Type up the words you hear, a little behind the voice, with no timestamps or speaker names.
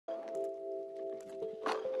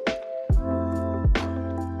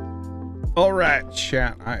All right,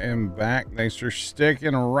 chat. I am back. Thanks for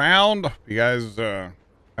sticking around. You guys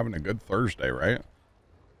having a good Thursday, right?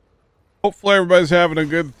 Hopefully everybody's having a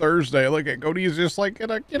good Thursday. Look at Cody's just like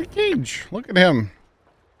in a cage. Look at him.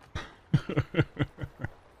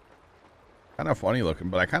 Kind of funny looking,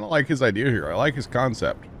 but I kind of like his idea here. I like his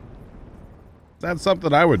concept. That's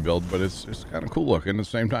something I would build, but it's kind of cool looking at the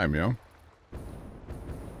same time, you know?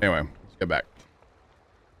 Anyway, let's get back.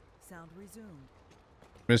 Sound resumed.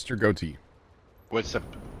 Mr. Goatee. What's up?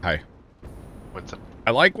 Hi. What's up?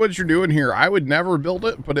 I like what you're doing here. I would never build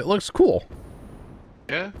it, but it looks cool.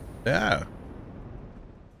 Yeah? Yeah.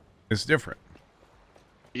 It's different.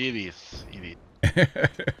 It is. It is.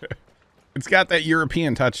 It's got that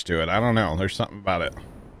European touch to it. I don't know. There's something about it.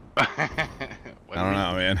 Well, I don't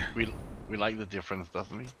know, man. We like the difference,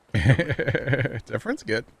 doesn't we? Difference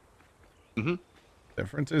good. Mm-hmm.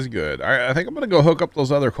 Difference is good. All right, I think I'm going to go hook up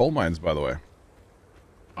those other coal mines, by the way.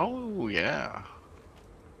 Oh, yeah.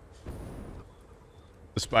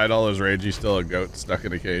 Despite all his rage, he's still a goat stuck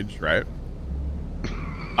in a cage, right?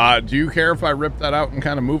 Do you care if I rip that out and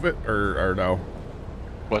kind of move it, or no?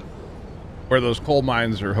 What? Where those coal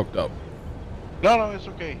mines are hooked up. No, it's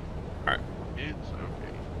okay. All right. It's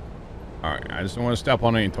okay. All right. I just don't want to step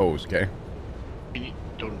on any toes, okay?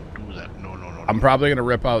 Don't do that. No. I'm probably going to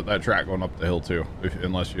rip out that track going up the hill, too,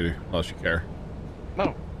 unless you care.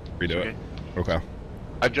 No. Redo okay. it. Okay.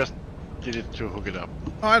 I just did it to hook it up.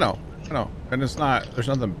 Oh, I know. And it's not, there's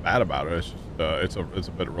nothing bad about it. It's just, it's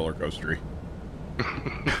a bit of roller coastery.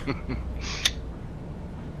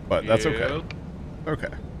 But that's okay. Okay.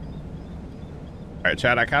 All right,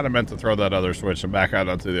 Chad, I kind of meant to throw that other switch and back out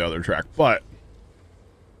onto the other track, but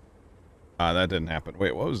that didn't happen.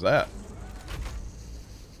 Wait, what was that?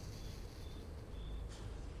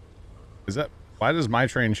 Is that, why does my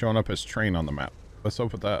train showing up as train on the map? What's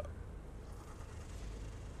up with that?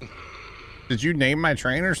 Did you name my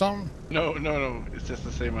train or something? No. It's just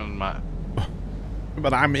the same on my...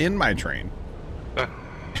 But I'm in my train.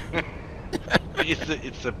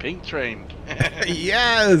 It's a pink train.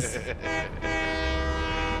 Yes!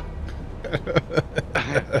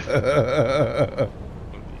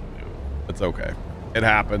 It's okay. It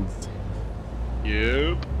happens.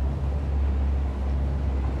 Yep.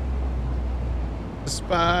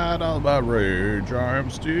 Despite all my rage, I'm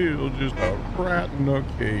still just a rat in a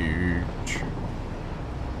cage.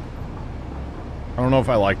 I don't know if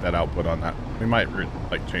I like that output on that. We might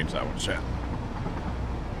change that one, chat.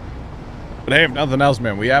 But hey, if nothing else,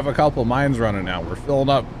 man, we have a couple mines running now. We're filling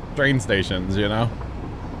up train stations, you know?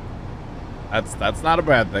 That's not a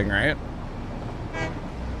bad thing, right?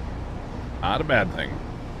 Not a bad thing.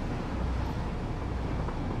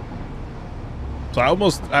 So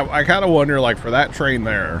I kind of wonder, like, for that train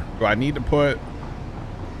there, do I need to put,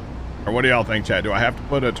 or what do y'all think, Chad? Do I have to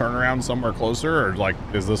put a turnaround somewhere closer, or, like,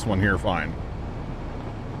 is this one here fine?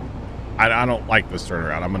 I don't like this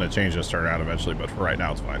turnaround. I'm going to change this turnaround eventually, but for right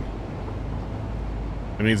now, it's fine.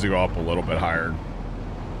 It needs to go up a little bit higher.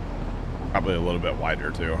 Probably a little bit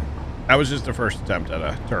wider, too. That was just the first attempt at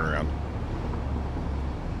a turnaround.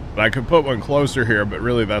 But I could put one closer here, but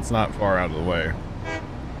really that's not far out of the way.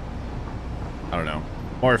 I don't know.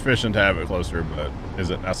 More efficient to have it closer, but is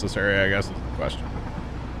it necessary, I guess, is the question.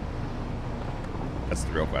 That's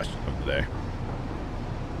the real question of the day.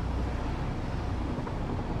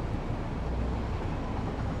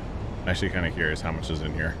 I'm actually kind of curious how much is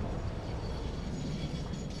in here.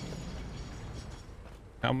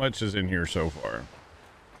 How much is in here so far?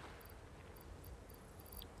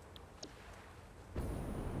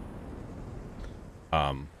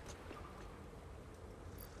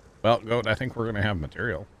 Well, Goat, I think we're going to have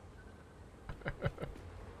material.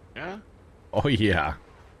 Yeah? Oh, yeah.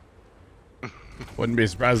 Wouldn't be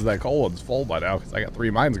surprised if that coal one's full by now, because I got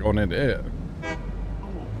 3 mines going into it.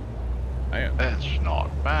 Oh, Man, that's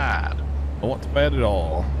not bad. not bad at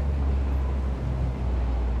all.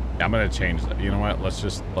 Yeah, I'm going to change that. You know what? Let's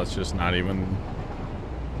just not even...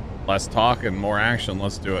 Less talk and more action.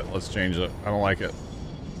 Let's do it. Let's change it. I don't like it.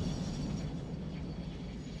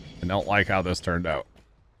 I don't like how this turned out.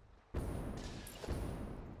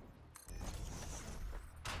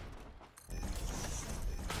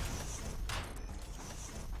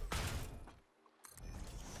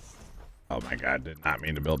 Oh my god, did not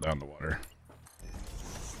mean to build down the water.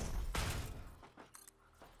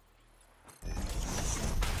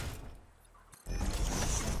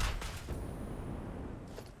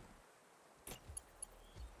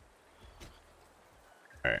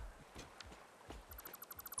 All right.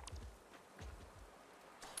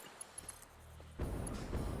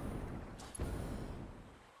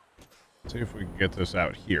 See if we can get this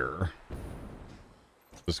out here.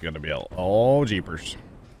 This is going to be a... Oh, jeepers.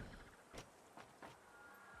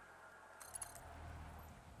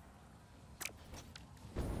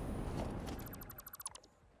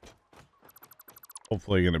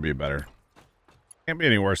 Hopefully going to be better. Can't be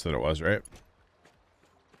any worse than it was, right?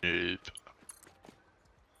 Nope.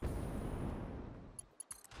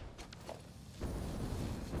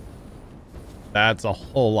 That's a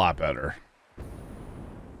whole lot better.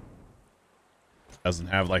 Doesn't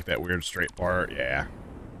have like that weird straight part. Yeah.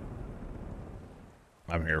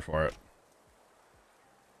 I'm here for it.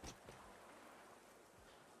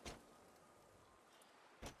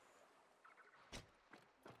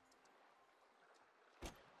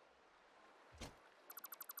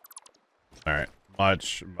 All right.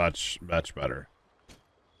 Much, much, much better.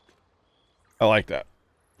 I like that.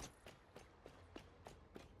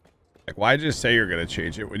 Like, why just say you're going to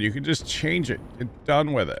change it when you can just change it? Get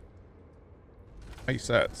done with it. Makes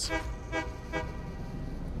sense.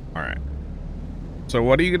 All right. So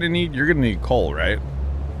what are you going to need? You're going to need coal, right?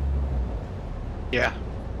 Yeah.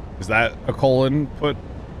 Is that a coal input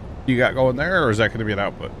you got going there, or is that going to be an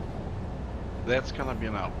output? That's gonna be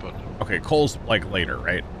an output. Okay, coal's like later,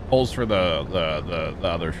 right? Coal's for the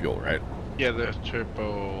other fuel, right? Yeah, the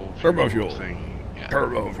turbo fuel thing. Yeah.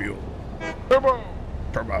 Turbo fuel.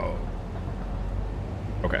 Turbo.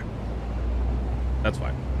 Okay. That's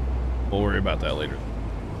fine. We'll worry about that later.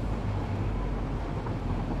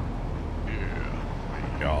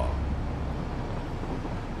 Yeah.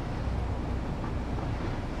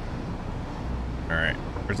 Alright.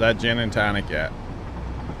 Where's that gin and tonic at?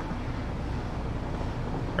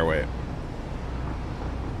 Or wait.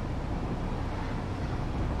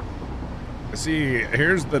 See,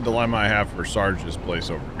 here's the dilemma I have for Sarge's place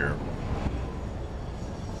over here.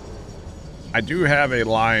 I do have a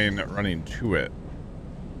line running to it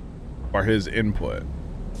for his input.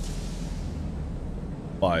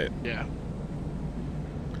 But yeah.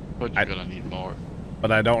 But you're gonna need more.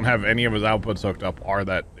 But I don't have any of his outputs hooked up, or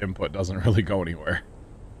that input doesn't really go anywhere.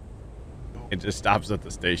 It just stops at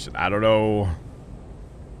the station. I don't know.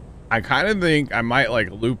 I kind of think I might like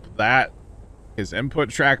loop that, his input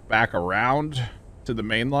track back around to the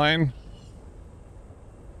main line.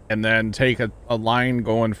 And then take a line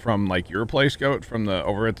going from like your place, Goat, from the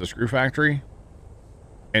over at the screw factory.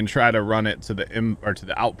 And try to run it to the to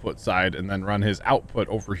the output side, and then run his output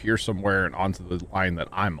over here somewhere and onto the line that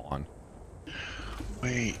I'm on.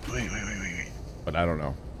 Wait. But I don't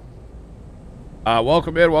know.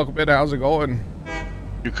 Welcome in. How's it going?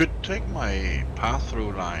 You could take my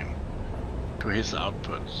pass-through line to his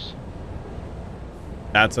outputs.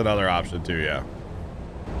 That's another option too, yeah.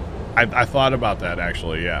 I thought about that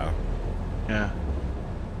actually, yeah. Yeah.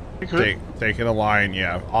 You could. Taking a line,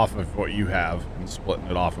 yeah, off of what you have and splitting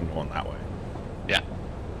it off and going that way. Yeah.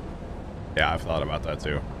 Yeah, I've thought about that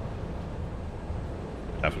too.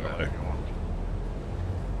 Definitely.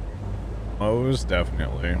 Most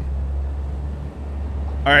definitely.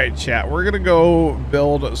 All right, chat. We're gonna go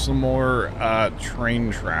build some more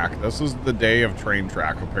train track. This is the day of train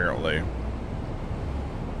track, apparently.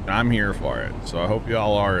 And I'm here for it, so I hope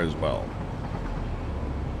y'all are as well.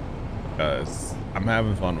 Because I'm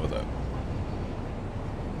having fun with it.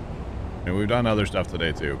 And we've done other stuff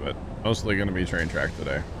today too, but mostly gonna be train track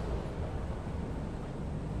today.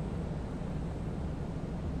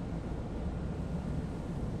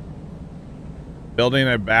 Building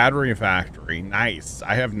a battery factory. Nice.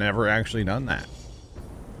 I have never actually done that.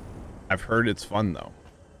 I've heard it's fun, though.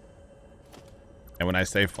 And when I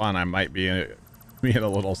say fun, I might be being a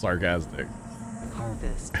little sarcastic.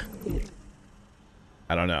 Harvest.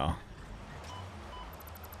 I don't know.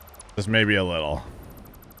 Just maybe a little.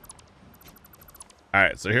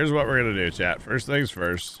 Alright, so here's what we're going to do, chat. First things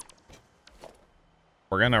first.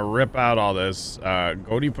 We're going to rip out all this.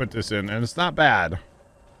 Goaty put this in, and it's not bad.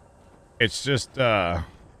 It's just, we're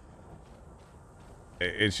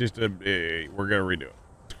gonna redo it.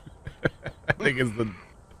 I think it's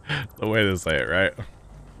the way to say it, right?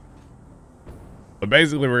 But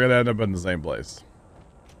basically, we're gonna end up in the same place.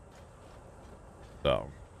 So,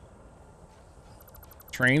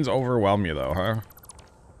 trains overwhelm you, though, huh?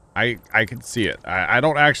 I can see it. I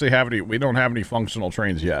don't actually have any. We don't have any functional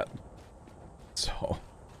trains yet, so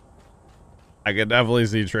I could definitely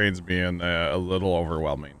see trains being a little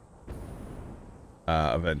overwhelming.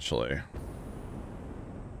 Eventually.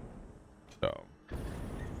 So,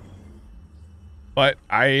 but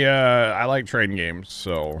I like train games,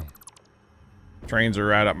 so trains are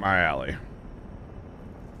right up my alley.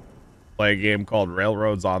 Play a game called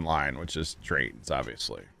Railroads Online, which is trains,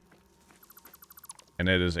 obviously, and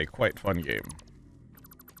it is a quite fun game.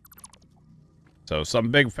 So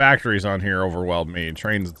some big factories on here overwhelmed me.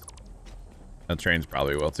 Trains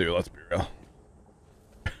probably will too, let's be real.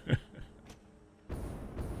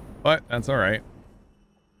 But that's all right.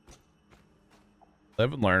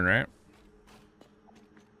 Live and learn, right?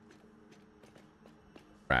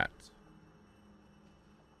 Rats.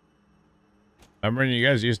 Remember when you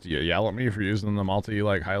guys used to yell at me for using the multi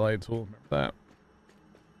like highlight tool? Remember that?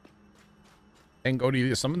 And go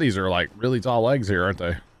to some of these are like really tall legs here, aren't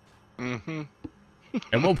they? Mm-hmm.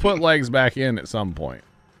 And we'll put legs back in at some point.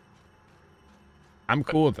 I'm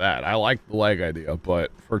cool with that. I like the leg idea,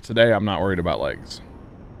 but for today, I'm not worried about legs.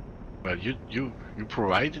 But you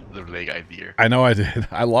provided the leg idea. I know I did.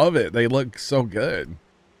 I love it. They look so good.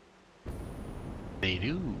 They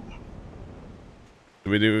do. Do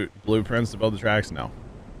we do blueprints to build the tracks? No.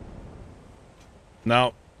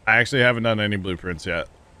 No, I actually haven't done any blueprints yet.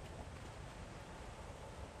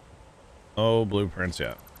 Oh, blueprints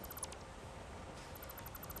yet.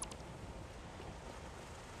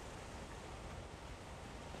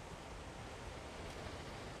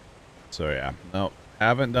 So yeah, no,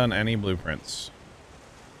 haven't done any blueprints.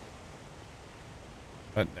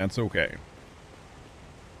 But that's okay.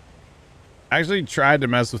 I actually tried to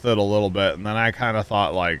mess with it a little bit, and then I kind of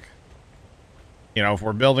thought, like, you know, if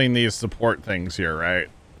we're building these support things here, right?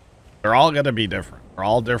 They're all going to be different. They're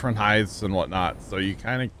all different heights and whatnot. So you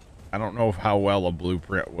kind of, I don't know how well a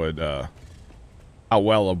blueprint would work,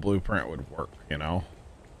 you know?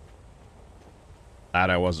 That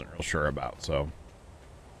I wasn't real sure about, so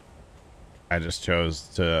I just chose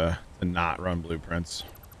to not run blueprints.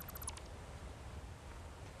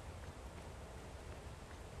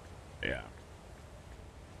 Yeah.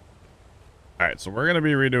 All right, so we're going to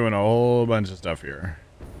be redoing a whole bunch of stuff here.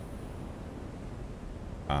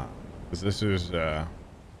 Because this is,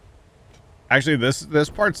 actually, this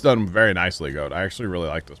part's done very nicely, Goat. I actually really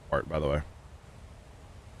like this part, by the way.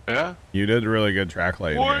 Yeah? You did really good track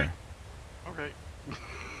laying here. Okay.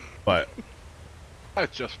 But I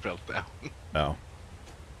just fell down. no.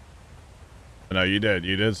 No, you did.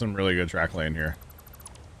 You did some really good track laying here.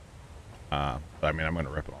 But I mean, I'm going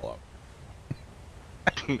to rip it all up.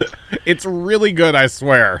 It's really good, I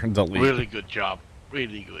swear. Delete. Really good job.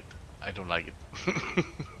 Really good. I don't like it.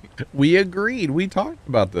 We agreed. We talked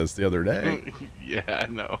about this the other day. Yeah, I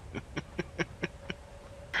know.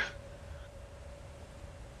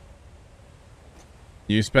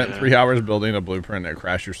 You spent 3 hours building a blueprint and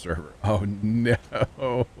crashed your server. Oh, no.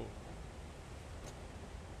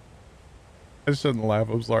 I shouldn't laugh.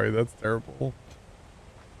 I'm sorry. That's terrible.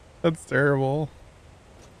 That's terrible.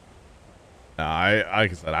 No,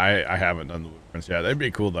 like I said, I haven't done the blueprints yet. That'd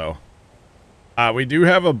be cool, though. We do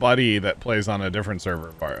have a buddy that plays on a different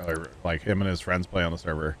server. Like him and his friends play on the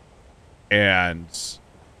server. And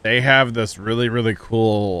they have this really, really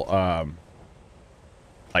cool,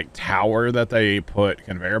 like, tower that they put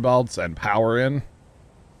conveyor belts and power in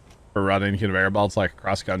for running conveyor belts, like,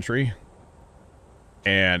 across country.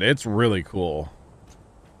 And it's really cool.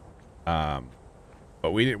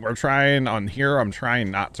 But we're trying on here. I'm trying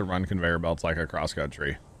not to run conveyor belts like across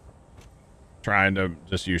country. Trying to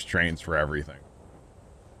just use trains for everything.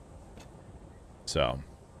 So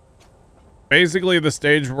basically the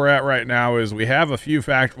stage we're at right now is we have a few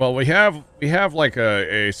we have like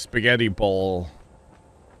a spaghetti bowl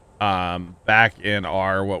back in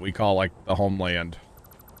our what we call like the homeland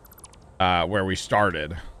where we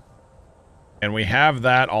started. And we have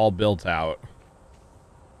that all built out.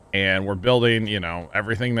 And we're building, you know,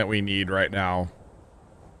 everything that we need right now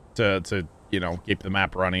to you know, keep the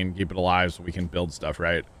map running, keep it alive so we can build stuff,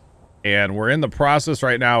 right? And we're in the process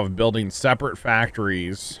right now of building separate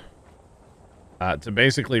factories to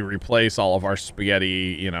basically replace all of our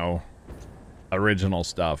spaghetti, you know, original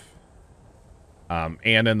stuff.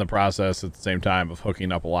 And in the process at the same time of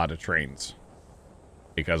hooking up a lot of trains.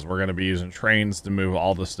 Because we're going to be using trains to move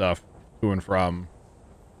all the stuff to and from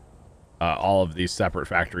all of these separate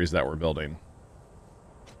factories that we're building.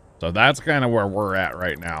 So that's kind of where we're at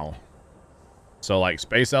right now. So like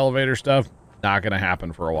space elevator stuff, not going to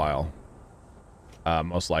happen for a while.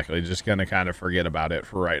 Most likely just going to kind of forget about it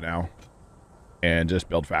for right now. And just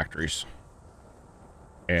build factories.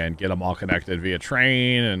 And get them all connected via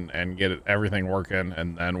train and get everything working.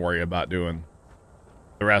 And then worry about doing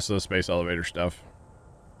the rest of the space elevator stuff.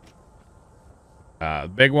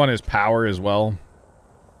 The big one is power as well.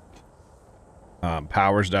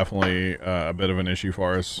 Power's definitely a bit of an issue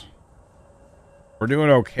for us. We're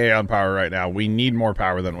doing okay on power right now. We need more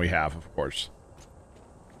power than we have, of course.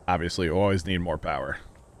 Obviously, we always need more power.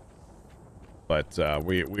 But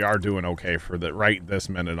we are doing okay for the right this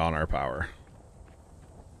minute on our power.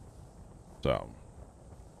 So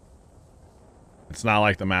It's not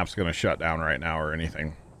like the map's going to shut down right now or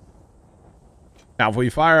anything. Now, if we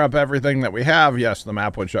fire up everything that we have, yes, the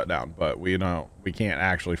map would shut down, but we can't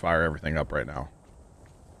actually fire everything up right now.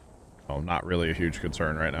 So not really a huge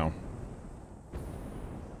concern right now.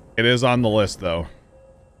 It is on the list, though,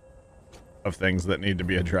 of things that need to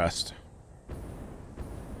be addressed.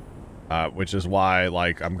 Which is why,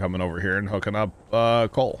 like, I'm coming over here and hooking up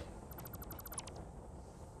coal.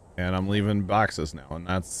 And I'm leaving boxes now, and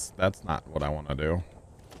that's not what I want to do.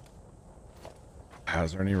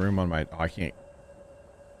 Is there any room on my... Oh, I can't...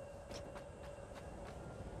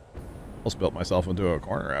 Almost built myself into a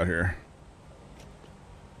corner out here.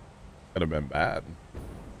 Could have been bad.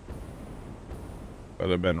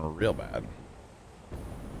 Could have been real bad.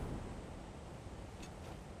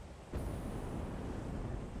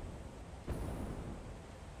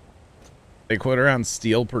 They quit around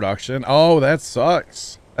steel production. Oh, that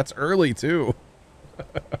sucks. That's early too.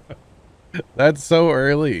 That's so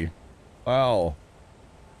early. Wow.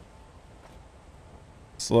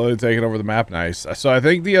 Slowly taking over the map. Nice. So I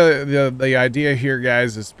think the idea here,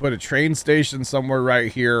 guys, is to put a train station somewhere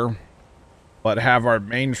right here, but have our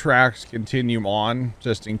main tracks continue on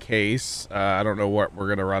just in case. I don't know what we're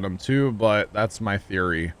gonna run them to, but that's my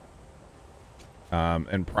theory.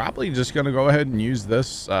 And probably just gonna go ahead and use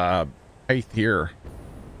this height here.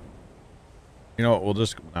 You know what? We'll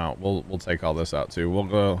just we'll take all this out too. We'll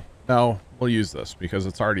go. No, we'll use this because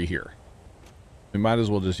it's already here. We might as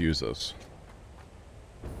well just use this.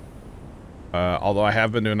 Although I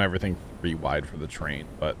have been doing everything 3 wide for the train,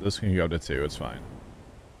 but this can go to 2. It's fine.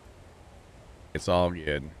 It's all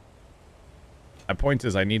good. My point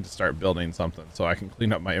is I need to start building something so I can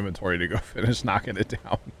clean up my inventory to go finish knocking it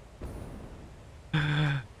down.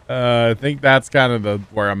 I think that's kind of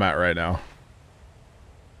where I'm at right now.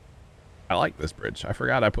 I like this bridge. I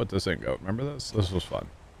forgot I put this in, Goat. Remember this? This was fun.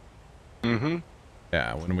 Mm-hmm.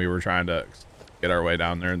 Yeah, when we were trying to get our way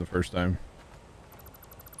down there the first time.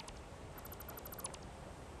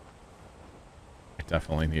 I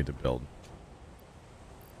definitely need to build.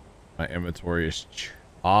 My inventory is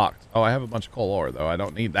chocked. Oh, I have a bunch of coal ore, though. I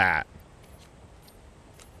don't need that.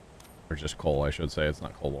 Or just coal, I should say. It's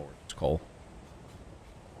not coal ore. It's coal.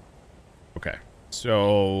 Okay.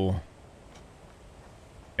 So...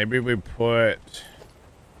 maybe we put...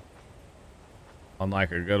 on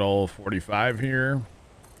like a good old 45 here.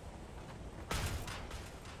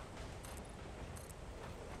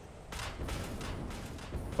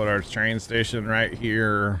 Put our train station right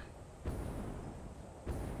here.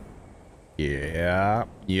 Yeah,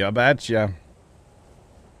 you betcha.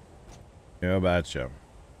 You betcha.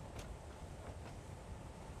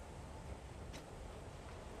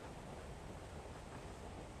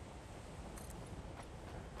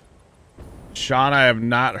 Sean, I have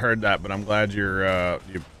not heard that, but I'm glad you're,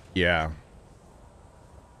 yeah.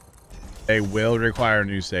 They will require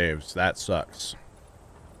new saves. That sucks.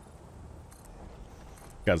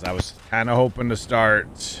 Because I was kind of hoping to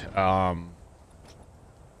start,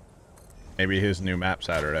 maybe his new map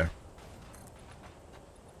Saturday.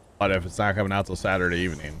 But if it's not coming out till Saturday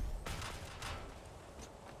evening,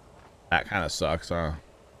 that kind of sucks, huh?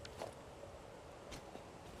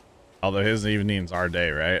 Although his evening's our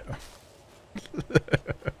day, right?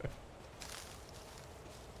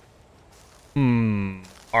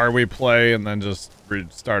 Are we play and then just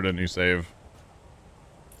start a new save?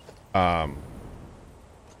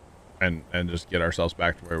 And just get ourselves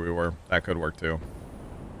back to where we were. That could work too.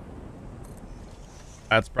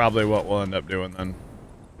 That's probably what we'll end up doing then.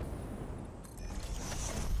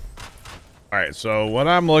 Alright, so what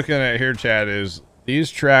I'm looking at here, Chad, is these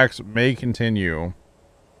tracks may continue.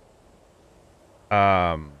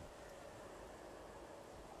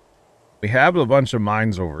 We have a bunch of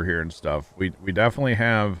mines over here and stuff. We definitely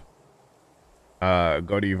have...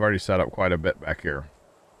 Goaty, you've already set up quite a bit back here.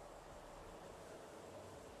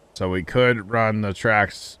 So we could run the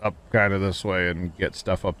tracks up kind of this way and get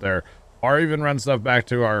stuff up there. Or even run stuff back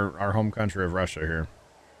to our home country of Russia here.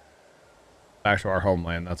 Back to our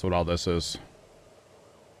homeland. That's what all this is.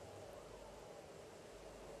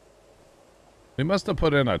 We must have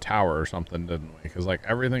put in a tower or something, didn't we? Because, like,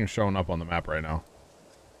 everything's showing up on the map right now.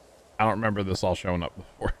 I don't remember this all showing up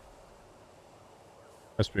before.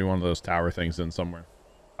 Must be one of those tower things in somewhere.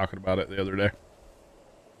 Talking about it the other day.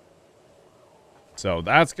 So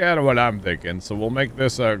that's kind of what I'm thinking. So we'll make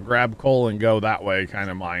this a grab coal and go that way kind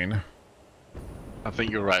of mine. I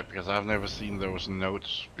think you're right, because I've never seen those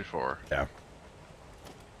notes before. Yeah.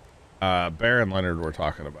 Bear and Leonard were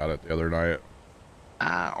talking about it the other night.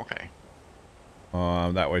 Ah, okay.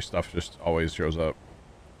 That way stuff just always shows up.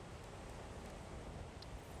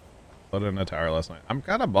 Put in a tower last night. I'm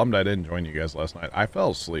kind of bummed I didn't join you guys last night. I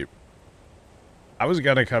fell asleep. I was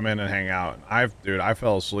gonna come in and hang out. Dude, I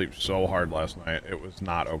fell asleep so hard last night. It was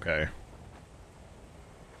not okay.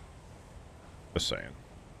 Just saying.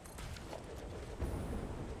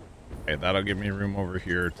 Okay, that'll give me room over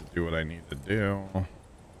here to do what I need to do.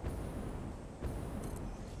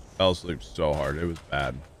 Fell asleep so hard. It was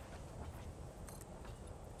bad.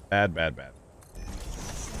 Bad, bad, bad.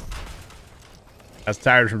 I was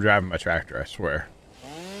tired from driving my tractor, I swear.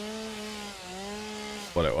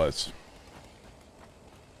 What it was.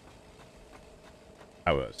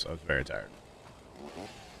 I was very tired.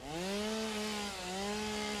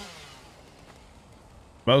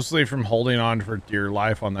 Mostly from holding on for dear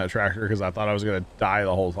life on that tractor because I thought I was going to die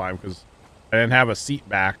the whole time because I didn't have a seat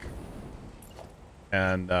back.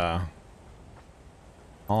 And, well,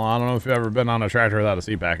 I don't know if you've ever been on a tractor without a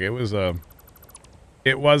seat back. It was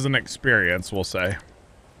an experience, we'll say.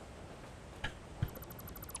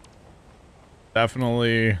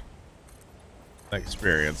 Definitely an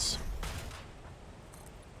experience.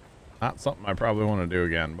 Not something I probably want to do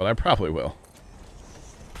again, but I probably will.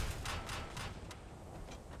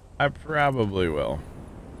 I probably will.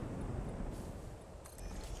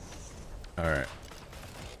 All right.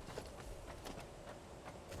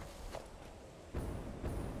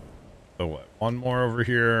 So what? One more over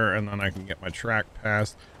here, and then I can get my track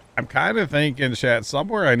passed. I'm kind of thinking, chat,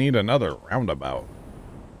 somewhere I need another roundabout.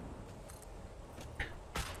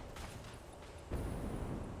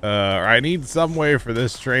 Or I need some way for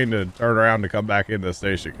this train to turn around to come back into the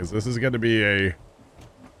station, because this is going to be a,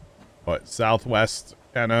 what, southwest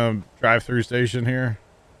kind of drive-through station here.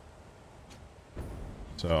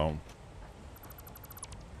 So,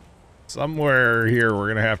 somewhere here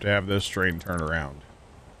we're going to have this train turn around.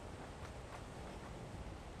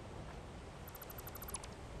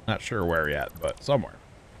 Not sure where yet, but somewhere.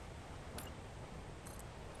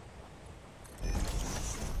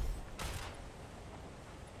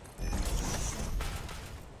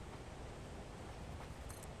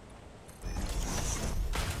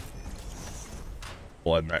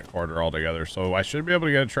 Blend that corner all together, so I should be able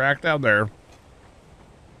to get a track down there.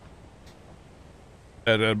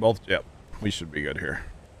 And then both, yep, we should be good here.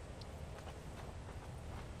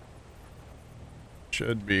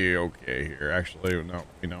 Should be okay here. Actually, no,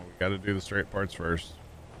 we got to do the straight parts first.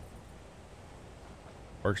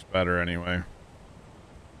 Works better anyway.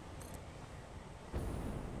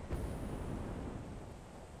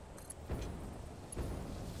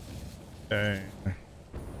 Okay. I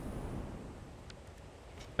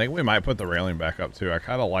think we might put the railing back up too. I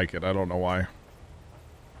kind of like it. I don't know why.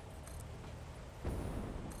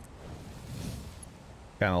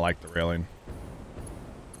 Kind of like the railing.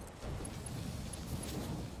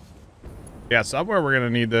 Yeah, somewhere we're gonna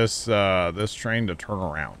need this this train to turn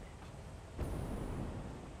around.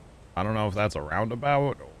 I don't know if that's a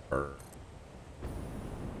roundabout or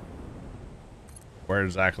where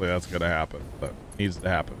exactly that's gonna happen, but it needs to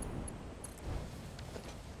happen.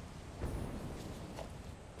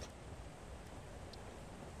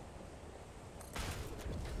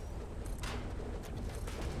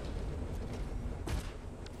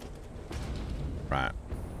 Right.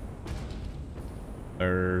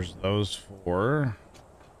 There's those four.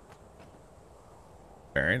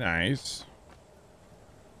 Very nice.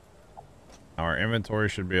 Our inventory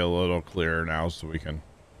should be a little clearer now, so we can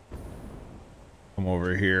come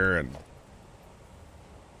over here and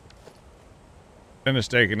finish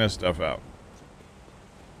taking this stuff out.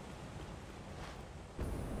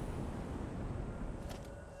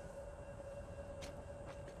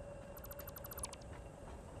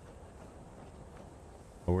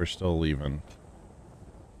 But we're still leaving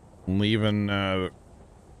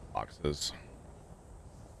boxes.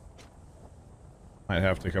 Might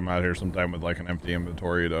have to come out here sometime with like an empty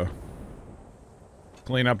inventory to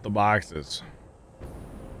clean up the boxes.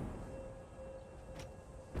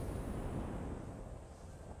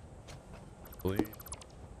 Please.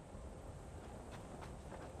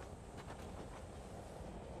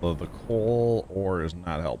 Well, the coal ore is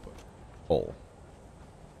not helping. Coal.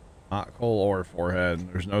 Not coal ore,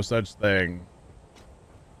 forehead. There's no such thing.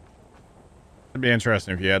 It'd be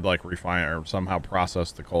interesting if you had like refine or somehow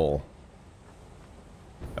process the coal.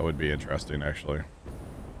 That would be interesting, actually.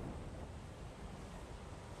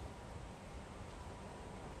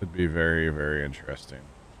 Would be very, very interesting.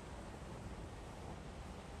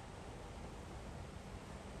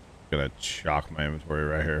 Gonna chock my inventory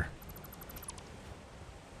right here.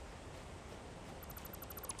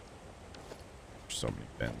 So many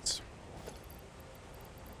bins.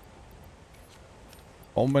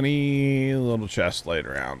 So many little chests laid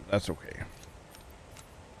around. That's okay.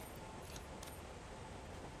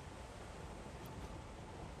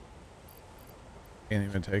 Can't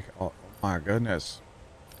even take. Oh my goodness.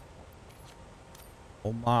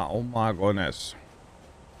 Oh my goodness.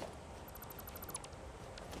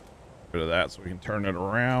 Rid of that so we can turn it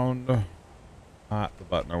around. Not the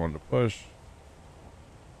button I wanted to push.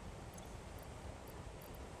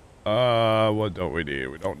 What don't we need?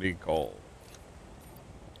 We don't need coal.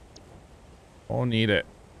 Don't need it.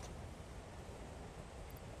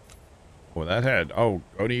 Well, that had, oh,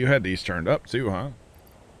 Cody, you had these turned up too, huh?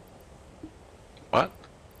 What?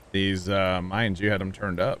 These, mines, you had them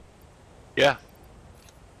turned up. Yeah.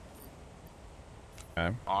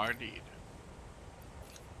 Okay. Indeed.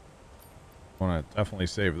 Want to definitely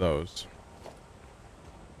save those.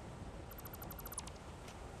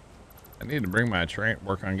 I need to bring my train,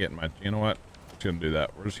 work on getting my, you know what? I'm just going to do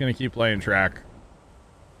that. We're just going to keep playing track,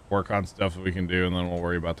 work on stuff that we can do, and then we'll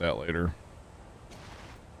worry about that later.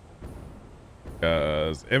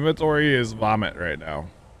 Because inventory is vomit right now.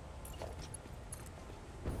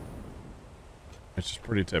 It's just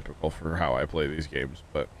pretty typical for how I play these games,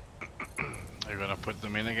 but... Are you gonna put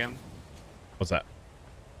them in again? What's that?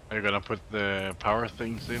 Are you gonna put the power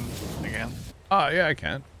things in again? Oh, yeah, I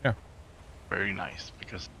can. Yeah. Very nice,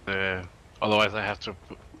 because otherwise I have to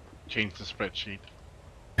change the spreadsheet.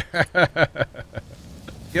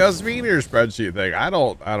 Yeah, speaking of your spreadsheet thing, I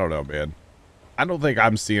don't know, man. I don't think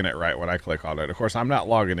I'm seeing it right when I click on it. Of course, I'm not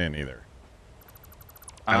logging in either.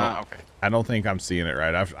 Okay. I don't think I'm seeing it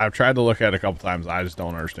right. I've tried to look at it a couple times. I just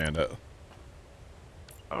don't understand it.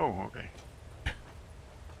 Oh, okay.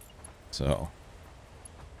 So,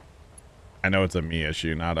 I know it's a me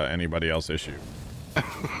issue, not a anybody else issue. I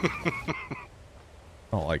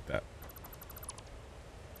don't like that.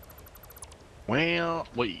 Well,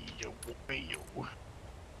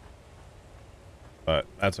 But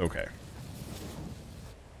that's okay.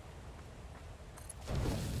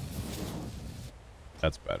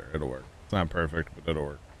 That's better. It'll work. It's not perfect, but it'll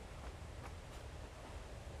work.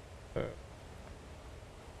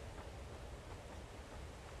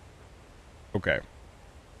 Okay.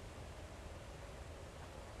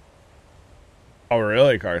 Oh,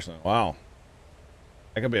 really, Carson? Wow.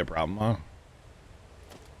 That could be a problem, huh?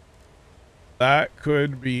 That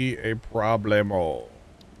could be a problemo.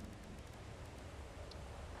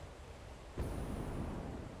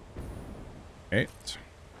 Right.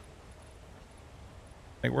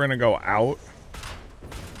 I think we're gonna go out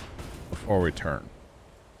before we turn.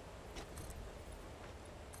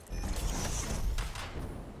 I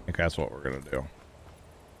think that's what we're gonna do.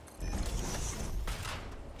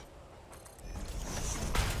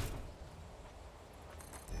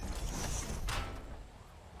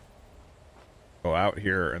 Go out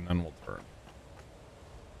here and then we'll turn.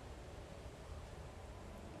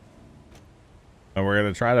 And we're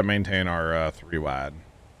gonna try to maintain our 3 wide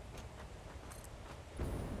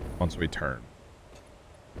once we turn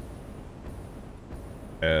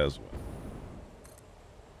as well.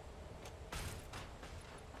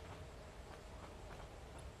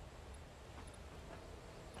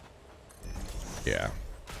 Yeah,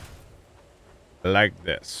 like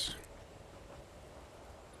this.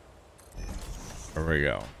 There we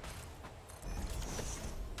go.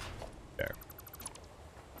 Okay.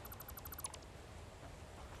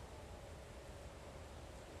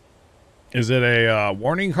 Is it a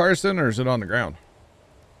warning, Carson, or is it on the ground?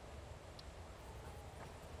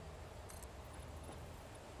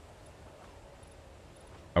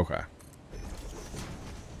 Okay.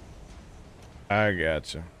 I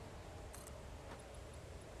gotcha.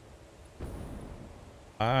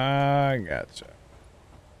 I gotcha.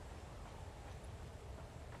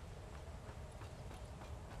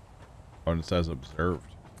 Oh, it says observed.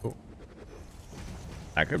 Oh.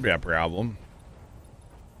 That could be a problem.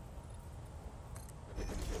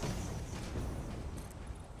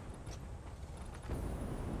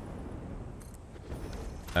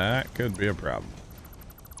 That could be a problem.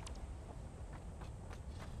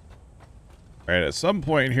 All right, at some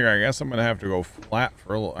point here, I guess I'm going to have to go flat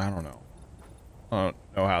for a little, I don't know. I don't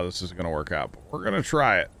know how this is going to work out, but we're going to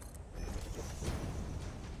try it.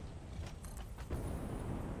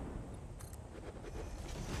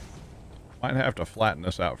 Might have to flatten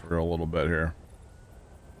this out for a little bit here.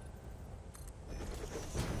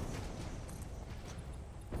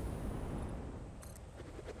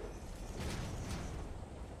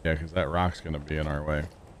 Yeah, because that rock's going to be in our way.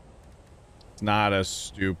 It's not a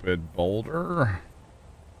stupid boulder.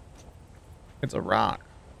 It's a rock.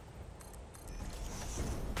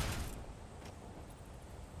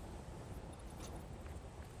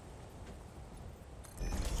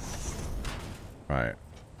 Right.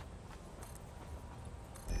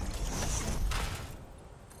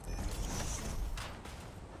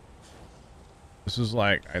 This is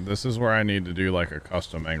like, this is where I need to do like a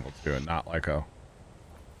custom angle to it, not like a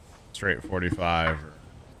straight 45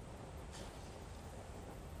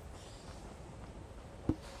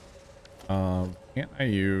 or... can't I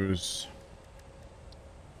use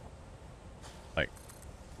like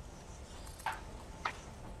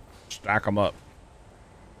stack them up?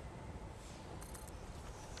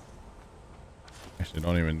 Actually,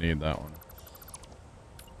 don't even need that one.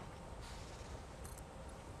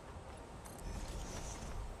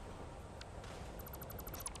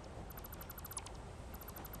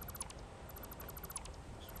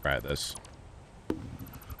 Let's try this.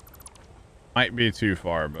 Might be too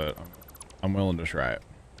far, but I'm willing to try it.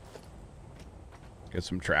 Get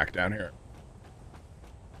some track down here.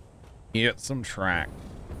 Get some track.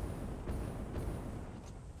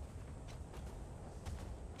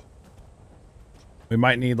 We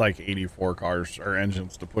might need like 84 cars or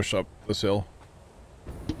engines to push up this hill.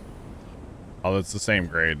 Oh, it's the same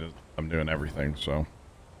grade. I'm doing everything, so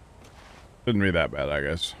shouldn't be that bad, I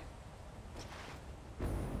guess.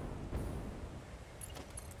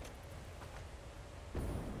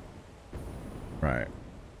 Right.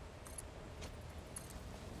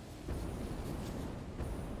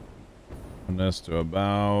 And this to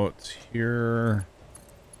about here.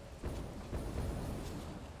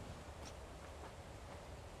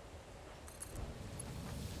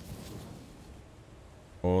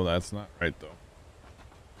 Oh, that's not right though.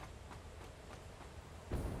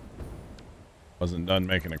 Wasn't done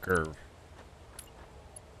making a curve.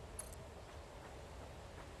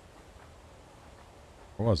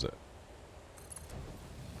 Or was it?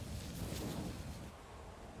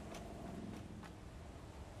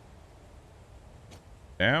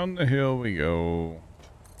 Down the hill we go.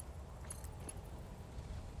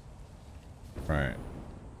 Right.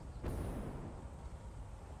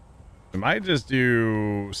 We might just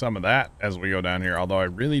do some of that as we go down here, although I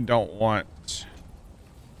really don't want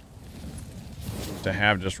to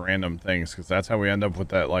have just random things, because that's how we end up with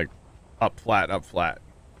that, like, up flat, up flat.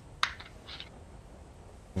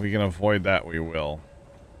 If we can avoid that, we will.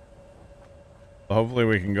 So hopefully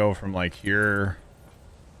we can go from, like, here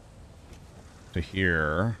to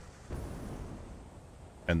here,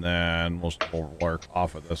 and then we'll work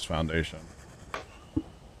off of this foundation.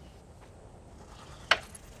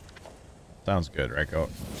 Sounds good, right, Goat?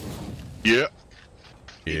 Yeah.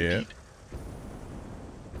 Yeah.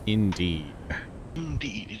 Indeed.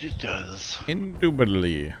 Indeed, it does.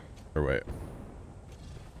 Indubitably. Or wait.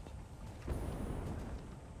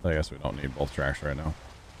 I guess we don't need both tracks right now.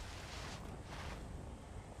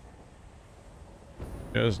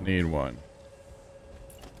 Just need one.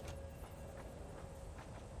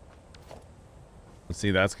 Let's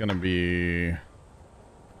see, that's gonna be...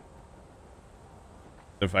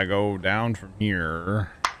 If I go down from here...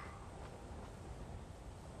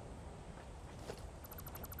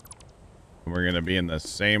 We're gonna be in the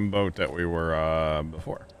same boat that we were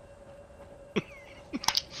before.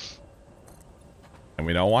 And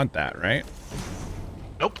we don't want that, right?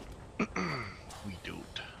 Nope. We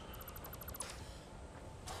don't.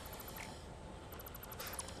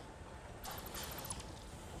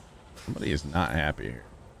 Somebody is not happy here.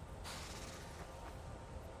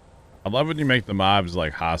 I love when you make the mobs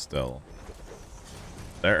like hostile.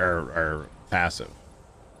 They're passive.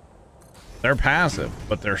 They're passive,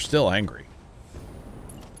 but they're still angry.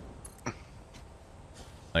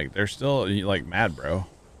 Like, they're still, like, mad, bro.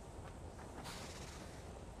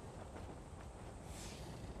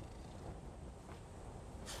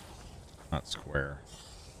 Not square.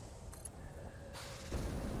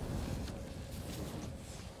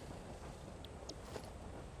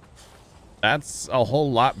 That's a whole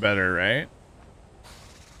lot better, right?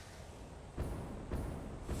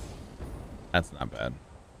 That's not bad.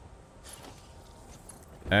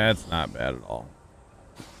 That's not bad at all.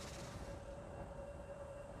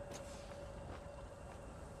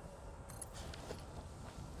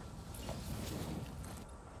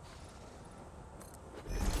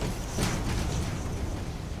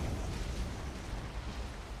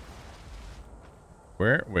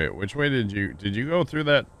 Where? Wait, which way did you go through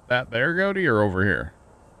that there, Goaty, or over here?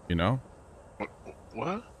 You know?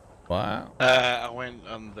 What? Wow. I went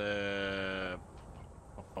on the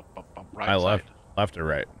right I side. left or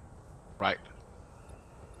right? Right.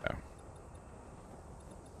 Yeah.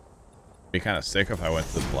 Be kind of sick if I went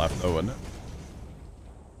to the left, though, wouldn't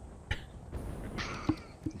it?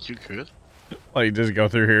 You could. Like, just go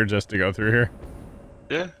through here just to go through here?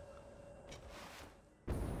 Yeah.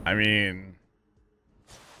 I mean,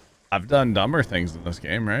 I've done dumber things in this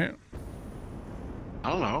game, right? I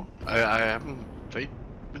don't know. I haven't played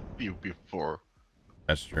with you before.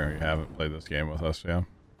 That's true. You haven't played this game with us, yeah?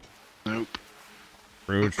 Nope.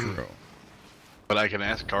 True. But I can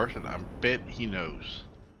ask Carson. I bet he knows.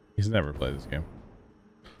 He's never played this game.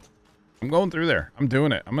 I'm going through there. I'm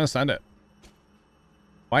doing it. I'm going to send it.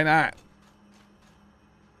 Why not?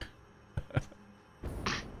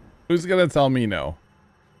 Who's going to tell me no?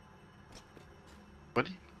 What?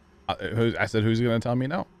 I said, who's going to tell me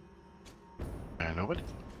no? Nobody.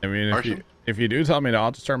 I mean, if you do tell me no,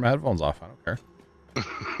 I'll just turn my headphones off. I don't care.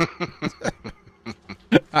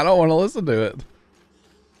 I don't want to listen to it.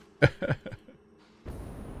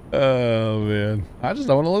 Oh, man. I just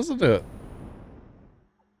don't want to listen to it.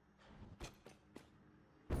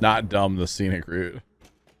 Not dumb, the scenic route.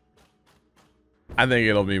 I think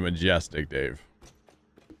it'll be majestic, Dave.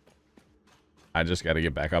 I just got to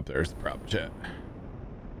get back up there is the problem, chat.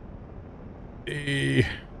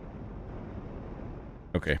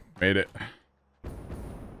 Okay, made it.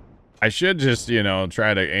 I should just, you know,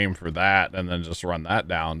 try to aim for that and then just run that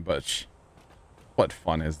down, but what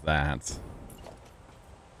fun is that?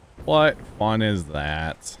 What fun is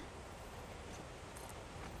that?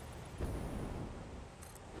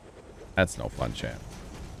 That's no fun, chat.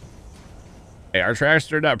 Hey, our tracks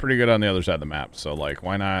turned out pretty good on the other side of the map, so like,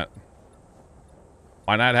 why not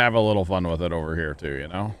have a little fun with it over here too, you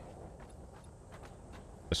know?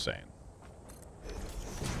 Just saying.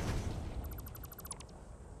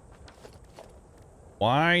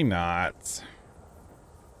 Why not?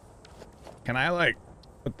 Can I like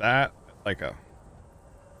put that like a...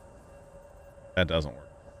 That doesn't work.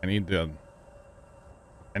 I need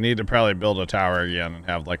to probably build a tower again and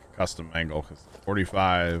have like a custom angle because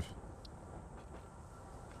 45...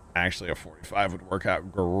 Actually, a 45 would work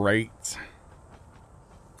out great.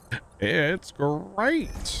 It's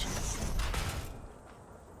great.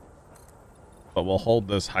 But we'll hold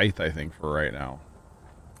this height, I think, for right now.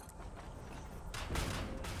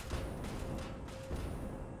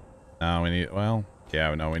 Now we need, well,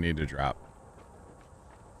 yeah, no, we need to drop.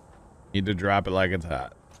 Need to drop it like it's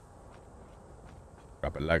hot.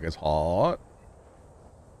 Drop it like it's hot.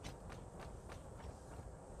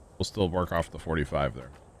 We'll still work off the 45 there.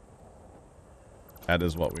 That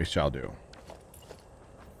is what we shall do.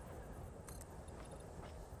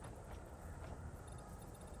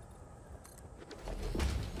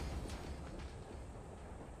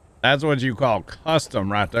 That's what you call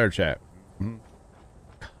custom right there, chat. Mm-hmm.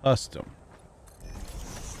 Custom.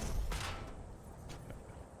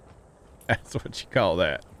 That's what you call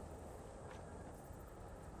that.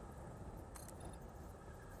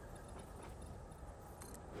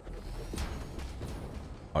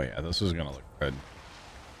 Oh yeah, this is gonna look good.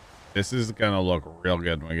 This is gonna look real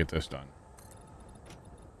good when we get this done.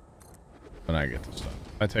 When I get this done.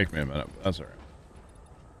 Might take me a minute, but that's alright.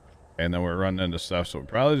 And then we're running into stuff, so we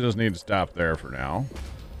probably just need to stop there for now.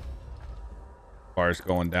 As far as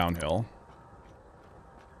going downhill.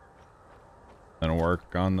 Then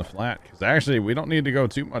work on the flat. Because actually, we don't need to go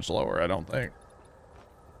too much lower, I don't think.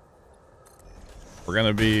 We're going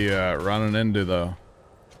to be running into the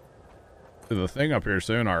thing up here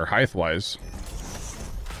soon, our height-wise.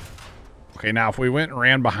 Okay, now if we went and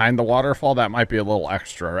ran behind the waterfall, that might be a little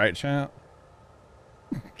extra, right, chat?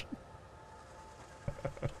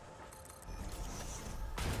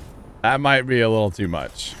 That might be a little too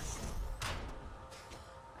much.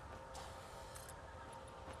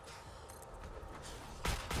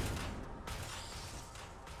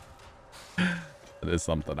 That is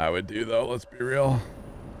something I would do, though. Let's be real. All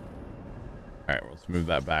right, let's move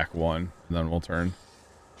that back one, and then we'll turn.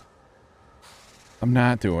 I'm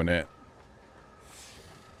not doing it.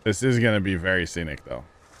 This is going to be very scenic, though.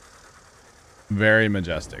 Very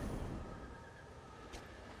majestic. I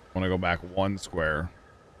want to go back one square.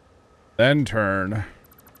 Then turn.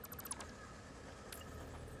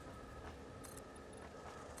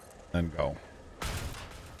 Then go.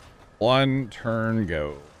 One turn,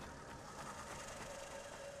 go.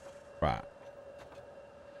 Right.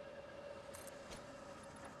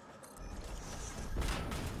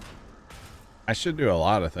 I should do a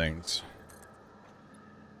lot of things.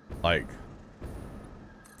 Like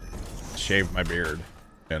shave my beard,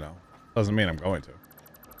 you know. Doesn't mean I'm going to.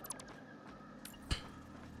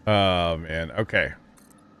 Oh man, okay.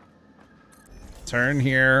 Turn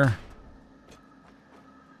here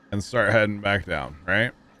and start heading back down,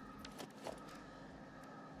 right?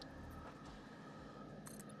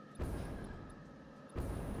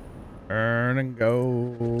 Turn and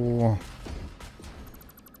go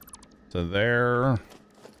to there.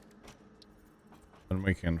 Then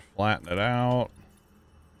we can flatten it out.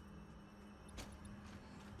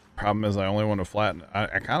 Problem is I only want to flatten it. I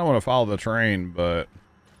kind of want to follow the train, but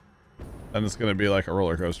then it's going to be like a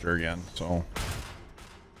roller coaster again. So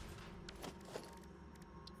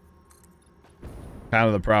kind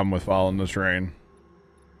of the problem with following the train.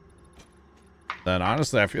 Then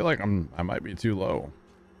honestly, I feel like I might be too low.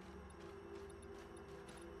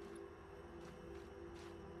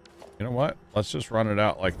 You know what? Let's just run it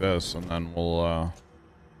out like this, and then we'll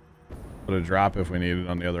put a drop if we need it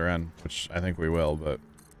on the other end, which I think we will, but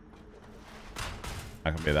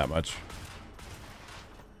not gonna be that much.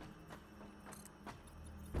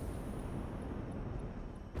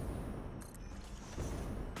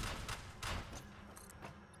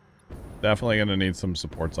 Definitely gonna need some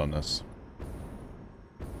supports on this.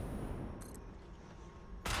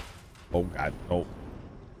 Oh god, oh.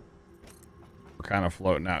 We're kind of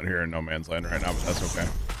floating out here in no man's land right now, but that's okay.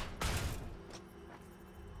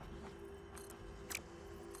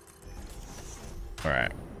 All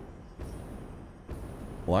right.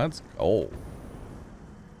 Let's go.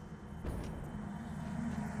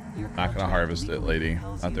 Not gonna harvest it, lady.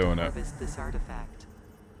 Not doing it. This artifact.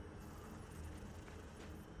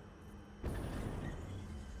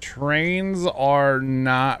 Trains are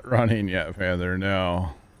not running yet, Panther. No.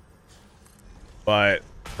 But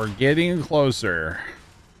we're getting closer.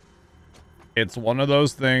 It's one of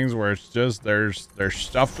those things where it's just there's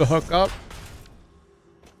stuff to hook up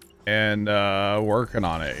and working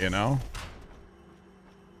on it, you know.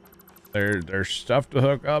 There's stuff to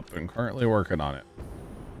hook up and currently working on it.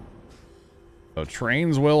 So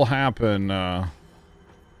trains will happen at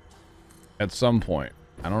some point.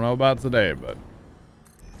 I don't know about today, but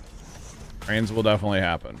trains will definitely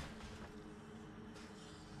happen.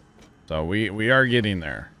 So we are getting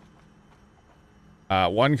there.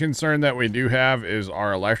 One concern that we do have is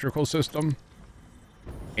our electrical system.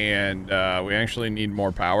 And we actually need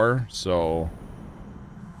more power. So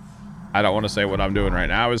I don't want to say what I'm doing right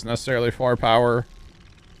now is necessarily for power.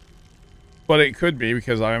 But it could be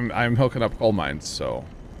because I'm hooking up coal mines. So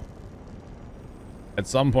at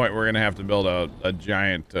some point we're going to have to build a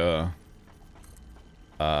giant coal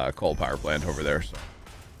power plant over there. So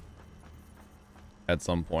at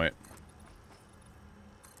some point.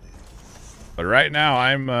 But right now,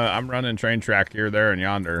 I'm running train track here, there, and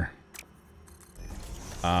yonder.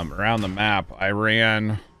 Around the map, I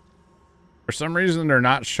ran. For some reason, they're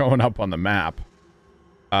not showing up on the map.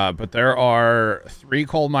 But there are 3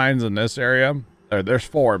 coal mines in this area. There's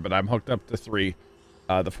 4, but I'm hooked up to 3.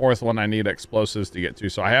 The 4th one I need explosives to get to.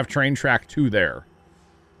 So I have train track 2 there.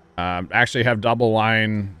 Actually have double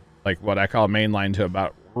line, like what I call main line, to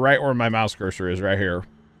about right where my mouse cursor is, right here.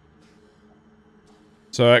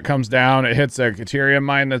 So it comes down, it hits a Caterium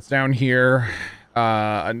mine that's down here.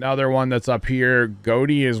 Another one that's up here.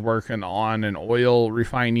 Goaty is working on an oil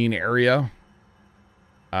refining area.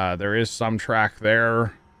 There is some track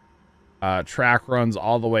there. Track runs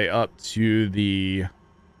all the way up to the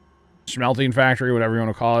smelting factory, whatever you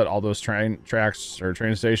want to call it. All those train tracks or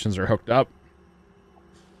train stations are hooked up.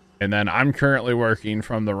 And then I'm currently working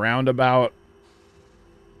from the roundabout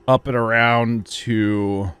up and around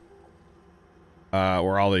to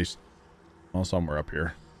where all these, well, somewhere up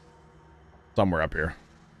here.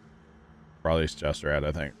 Where all these chests are at,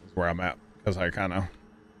 I think, is where I'm at. Because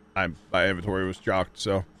my inventory was jocked,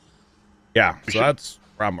 so. Yeah, so that's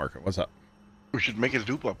where I'm working. What's up? We should make a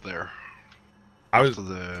loop up there. I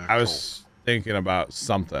was thinking about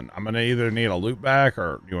something. I'm going to either need a loop back,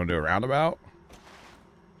 or you want to do a roundabout?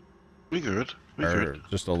 We could. Or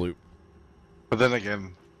just a loop. But then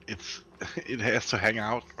again, it has to hang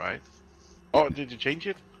out, right? Oh, did you change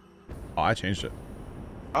it? Oh, I changed it.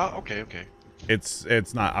 Oh, okay.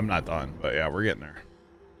 It's not, I'm not done, but yeah, we're getting there.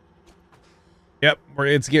 Yep,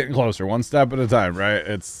 it's getting closer, one step at a time, right?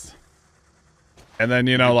 And then,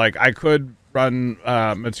 you know, like I could run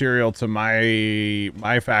material to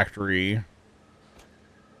my factory,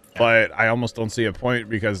 but I almost don't see a point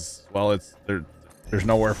because, well, there's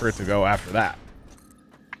nowhere for it to go after that.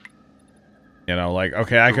 You know, like,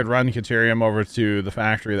 okay, I could run Caterium over to the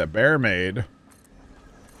factory that Bear made,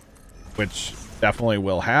 which definitely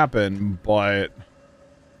will happen, but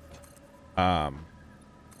oh,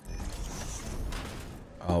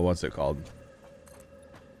 what's it called?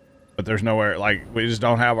 But there's nowhere, like, we just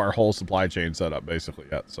don't have our whole supply chain set up basically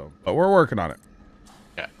yet, so, but we're working on it.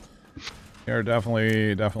 Yeah. We're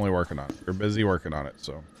definitely working on it. We're busy working on it,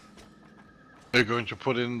 so. You're going to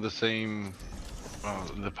put in the same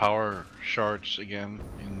the power shards again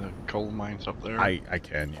in the coal mines up there? I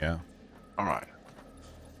can, yeah. Alright.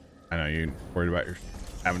 I know you're worried about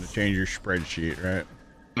having to change your spreadsheet, right?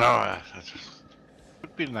 No, that just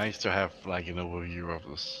would be nice to have like an overview of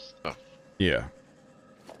this stuff. Yeah.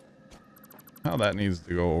 How that needs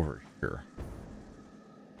to go over here.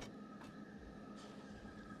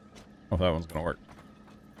 if that one's gonna work.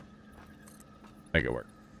 Make it work.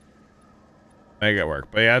 Make it work.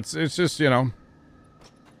 But yeah, it's just, you know,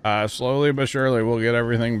 slowly but surely we'll get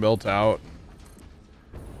everything built out.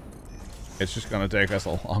 It's just gonna take us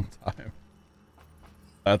a long time.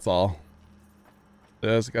 That's all.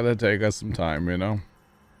 It's gonna take us some time, you know.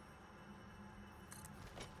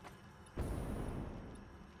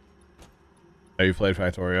 Have you played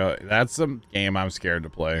Factorio? That's a game I'm scared to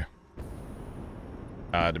play.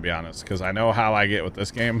 To be honest, because I know how I get with this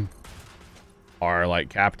game. Are like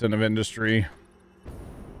Captain of Industry.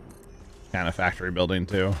 Kind of factory building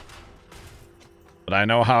too. But I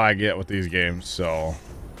know how I get with these games, so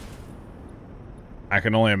I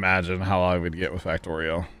can only imagine how I would get with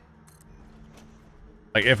Factorio.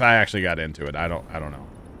 Like if I actually got into it, I don't know.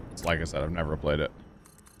 It's like I said, I've never played it.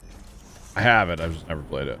 I have it, I've just never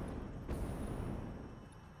played it.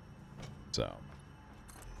 So.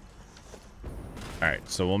 Alright,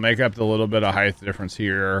 so we'll make up the little bit of height difference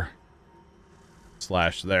here.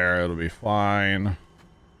 Slash there, it'll be fine.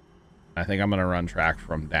 I think I'm gonna run track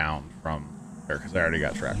from down from there because I already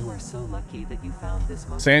got track. You are so lucky that you found this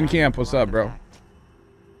most Sand Camp, what's up, bro?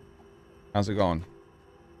 How's it going?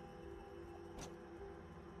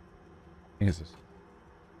 Jesus.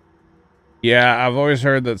 Yeah, I've always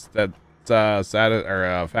heard that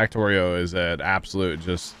Factorio is an absolute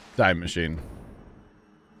just time machine.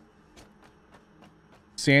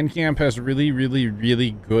 Sandcamp has really, really,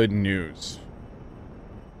 really good news.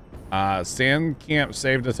 Sandcamp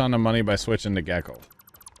saved a ton of money by switching to Gecko.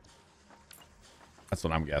 That's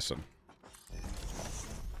what I'm guessing.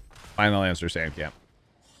 Final answer, Sandcamp.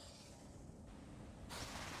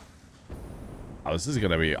 Oh, this is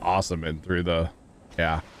gonna be awesome and through the,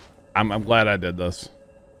 yeah. I'm glad I did this.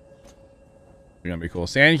 It's gonna be cool.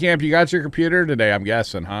 Sandcamp, you got your computer today, I'm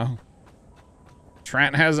guessing, huh?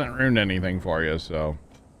 Trent hasn't ruined anything for you, so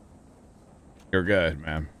you're good,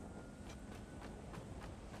 man.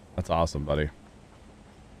 That's awesome, buddy.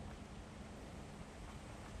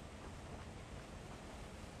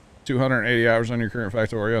 $280 hours on your current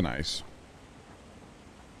Factorio, nice.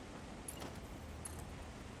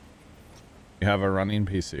 You have a running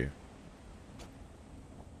PC.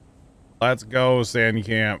 Let's go,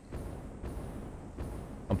 Sandcamp.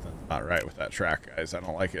 Something's not right with that track, guys. I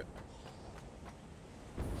don't like it.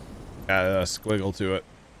 Got a squiggle to it.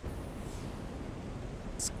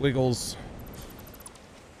 Squiggles.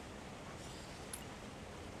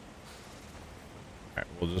 Alright,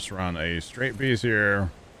 we'll just run a straight piece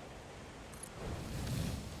here.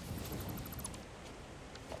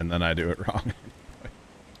 And then I do it wrong.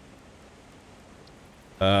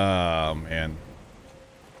 Oh, man.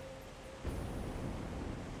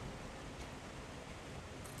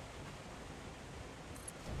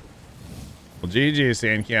 Well, GG,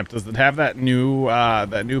 Sandcamp. Does it have that new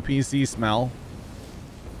PC smell?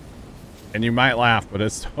 And you might laugh, but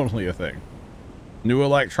it's totally a thing. New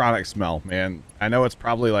electronic smell, man. I know it's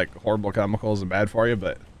probably like horrible chemicals and bad for you,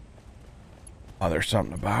 but oh, there's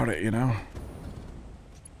something about it, you know?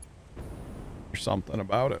 There's something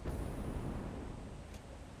about it.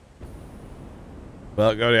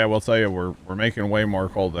 Well, Cody, I will tell you, we're making way more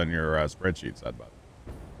coal than your spreadsheet said, bud.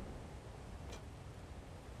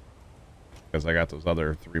 Because I got those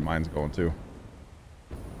other 3 mines going too.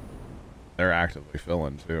 They're actively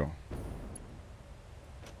filling too.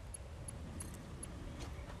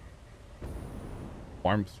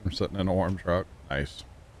 Warm from sitting in a warm truck. Nice.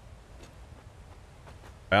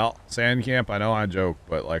 Well, Sandcamp, I know I joke,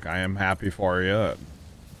 but like I am happy for you.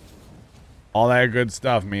 All that good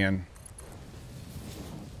stuff, man.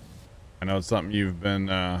 I know it's something you've been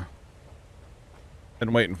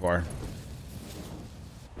waiting for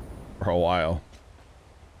a while.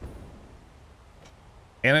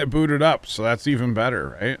 And it booted up, so that's even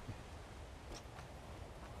better, right?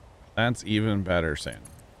 That's even better, Sam.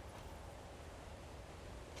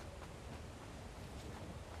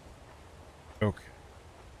 Okay.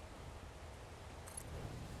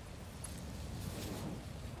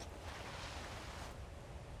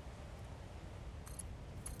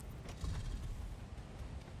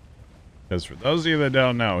 Because for those of you that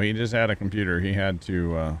don't know, he just had a computer. He had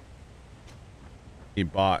to, he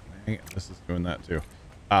bought, this is doing that too.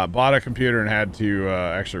 Bought a computer and had to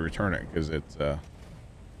actually return it because it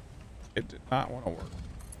did not want to work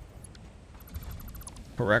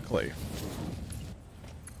correctly.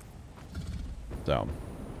 So,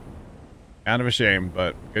 kind of a shame,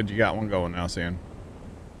 but good you got one going now, Sam.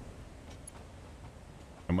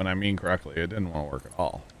 And when I mean correctly, it didn't want to work at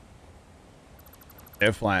all.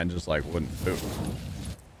 It flat just like wouldn't boot.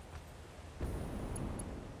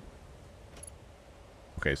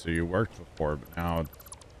 Okay, so you worked before, but now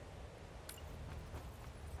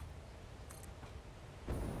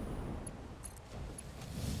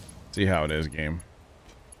See how it is, game.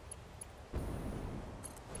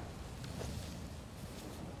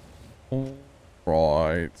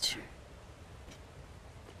 Right.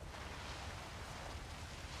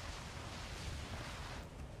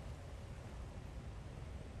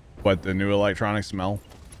 What, the new electronic smell?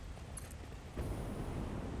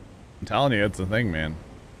 I'm telling you, it's a thing, man.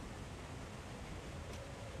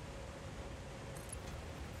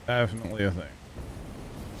 Definitely a thing.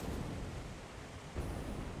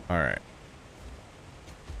 All right.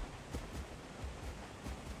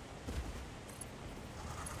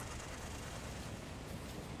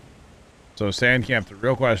 So Sandcamp, the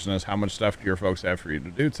real question is, how much stuff do your folks have for you to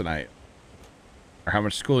do tonight? Or how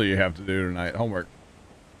much school you have to do tonight? Homework.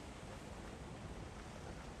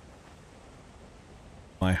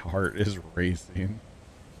 My heart is racing.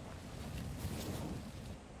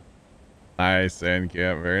 Nice,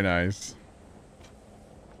 Sandcamp. Very nice.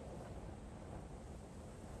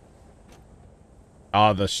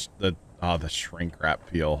 Oh, the shrink wrap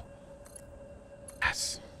peel.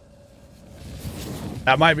 Yes.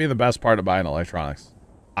 That might be the best part of buying electronics.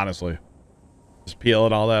 Honestly. Just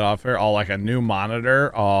peeling all that off there. Oh, like a new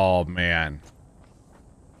monitor. Oh, man.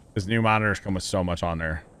 This new monitors come with so much on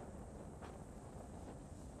there.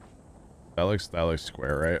 That looks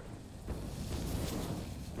square, right?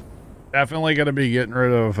 Definitely going to be getting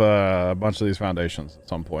rid of a bunch of these foundations at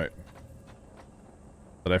some point.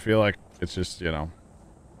 But I feel like it's just, you know,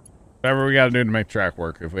 whatever we got to do to make track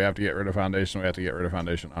work. If we have to get rid of foundation, we have to get rid of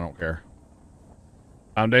foundation. I don't care.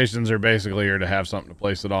 Foundations are basically here to have something to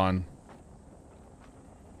place it on.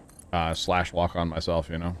 Slash walk on myself,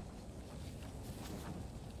 you know.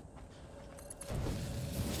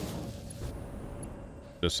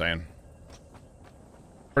 Just saying.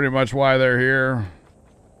 Pretty much why they're here.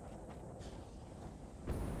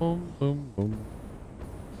 Boom, boom, boom.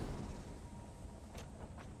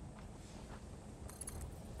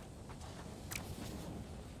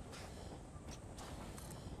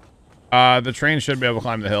 The train should be able to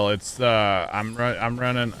climb the hill. It's I'm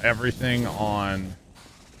running everything on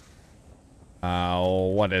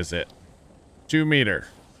what is it? 2 meter.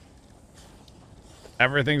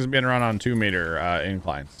 Everything's being run on 2 meter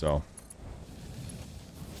incline, so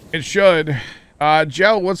it should.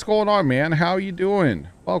 Joe, what's going on, man? How you doing?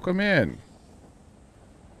 Welcome in.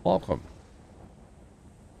 Welcome.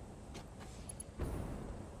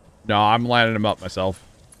 No, I'm lining them up myself.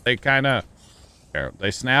 They kind of,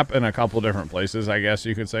 they snap in a couple different places, I guess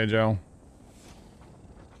you could say, Joe.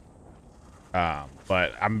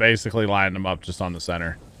 But I'm basically lining them up just on the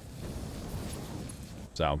center.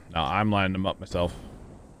 So, no, I'm lining them up myself.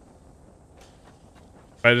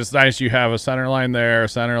 But it's nice you have a center line there,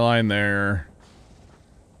 and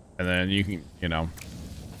then you can, you know,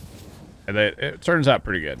 and it turns out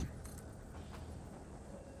pretty good.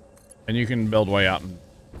 And you can build way out in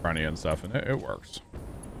front of you and stuff, and it works.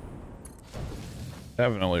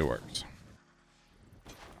 Definitely works.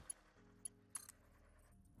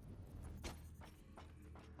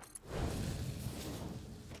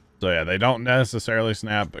 So yeah, they don't necessarily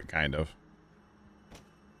snap, but kind of.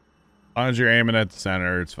 As long as you're aiming at the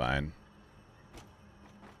center, it's fine.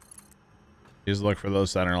 Just look for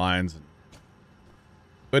those center lines.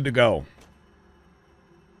 Good to go.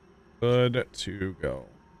 Good to go.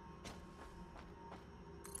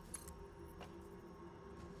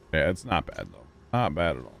 Yeah, it's not bad though. Not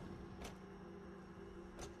bad at all.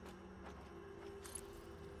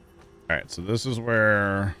 Alright, so this is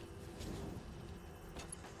where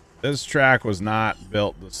this track was not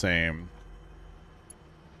built the same.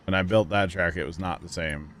 When I built that track, it was not the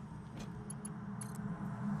same.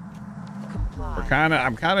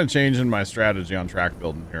 I'm kind of changing my strategy on track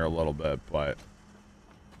building here a little bit, but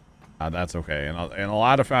that's okay. And a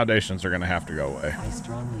lot of foundations are going to have to go away. I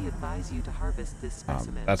strongly advise you to harvest this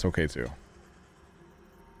specimen. That's okay too.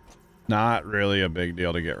 Not really a big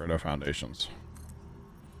deal to get rid of foundations.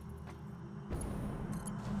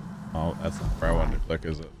 Oh, that's not where I wanted to click,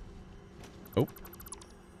 is it? Oh.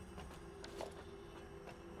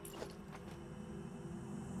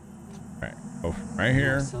 Alright, go from right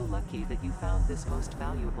here. You're so lucky that you found this most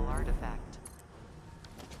valuable artifact.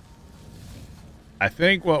 I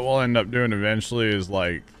think what we'll end up doing eventually is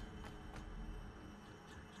like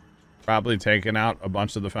probably taking out a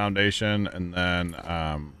bunch of the foundation and then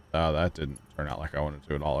oh, that didn't turn out like I wanted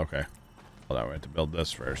to at all. Okay. Well, that we have to build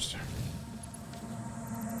this first.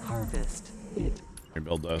 Harvest it.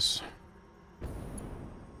 Rebuild this.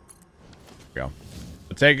 There we go.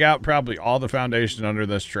 We'll take out probably all the foundation under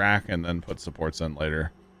this track and then put supports in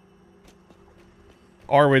later.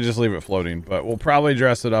 Or we just leave it floating, but we'll probably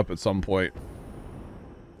dress it up at some point.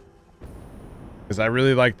 Because I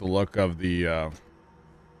really like the look of the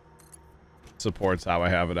supports, how I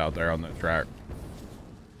have it out there on the track.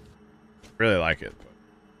 Really like it.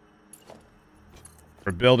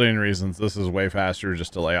 For building reasons, this is way faster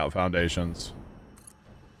just to lay out foundations.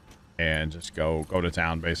 And just go to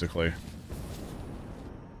town, basically.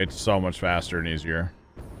 It's so much faster and easier.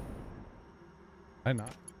 Why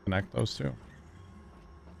not connect those two?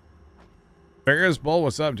 Ferris Bull,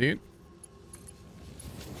 what's up, dude?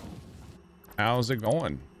 How's it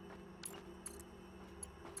going?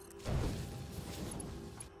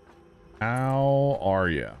 How are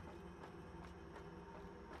you?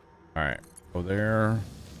 All right, go there.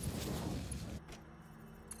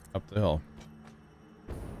 Up the hill.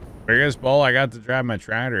 Ferris Bull, I got to drive my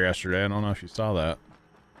tractor yesterday. I don't know if you saw that.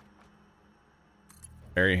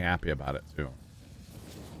 Very happy about it, too.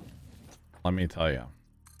 Let me tell you.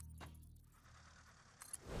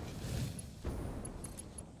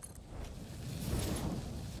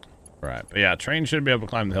 Right, but yeah, train should be able to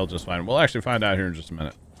climb the hill just fine. We'll actually find out here in just a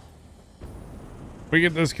minute. We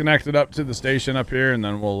get this connected up to the station up here, and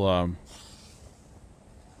then we'll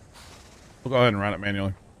go ahead and run it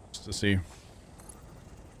manually just to see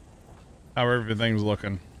how everything's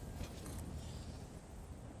looking.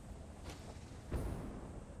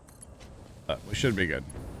 But we should be good.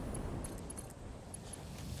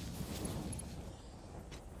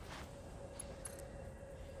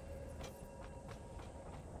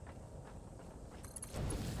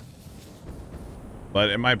 But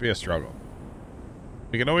it might be a struggle.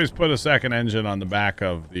 We can always put a second engine on the back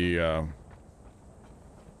of the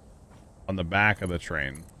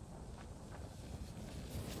train.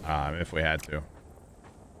 If we had to.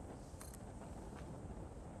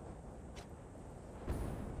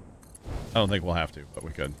 I don't think we'll have to, but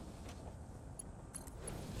we could.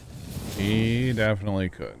 We definitely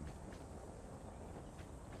could.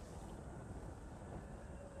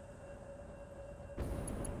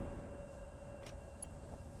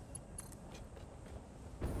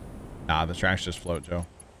 Nah, the tracks just float, Joe.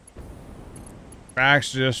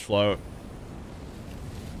 Tracks just float.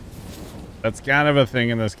 That's kind of a thing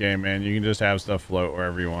in this game, man. You can just have stuff float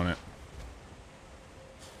wherever you want it.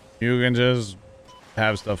 You can just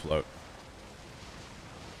have stuff float.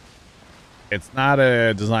 It's not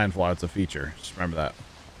a design flaw, it's a feature. Just remember that.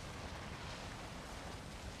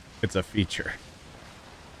 It's a feature.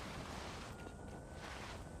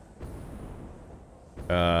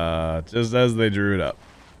 Just as they drew it up.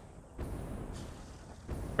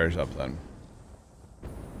 Where's up then?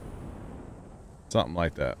 Something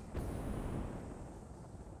like that.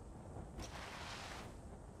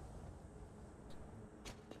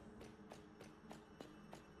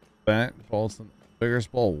 Bent bolts and bigger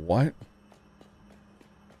spool. What?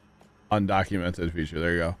 Undocumented feature.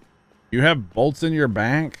 There you go. You have bolts in your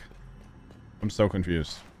bank? I'm so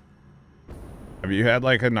confused. Have you had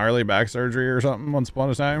like a gnarly back surgery or something once upon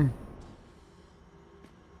a time?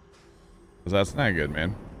 Because that's not good,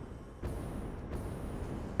 man.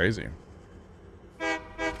 Crazy.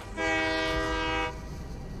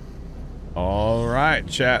 All right,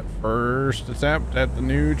 chat. First attempt at the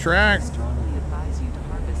new track. Strongly advise you to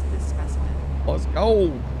harvest this specimen. Let's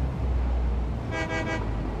go.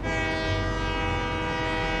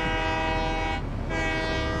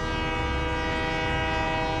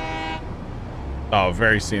 Oh,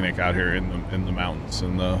 very scenic out here in the mountains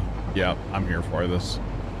and the. Yeah, I'm here for this.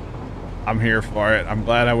 I'm here for it. I'm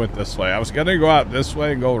glad I went this way. I was gonna go out this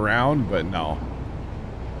way and go around, but no.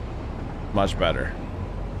 Much better.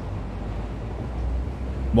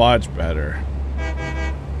 Much better.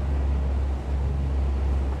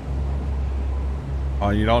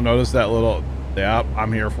 Oh, you don't notice that little... Yeah,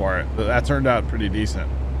 I'm here for it. That turned out pretty decent.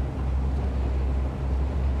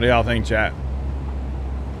 What do y'all think, chat?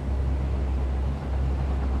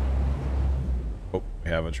 Oh,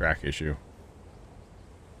 we have a track issue.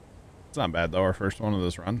 It's not bad, though. Our first one of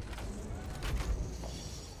this run.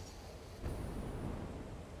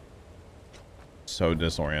 So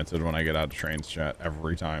disoriented when I get out of trains, chat,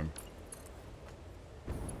 every time.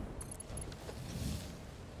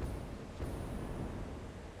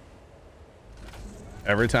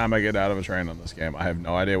 Every time I get out of a train on this game, I have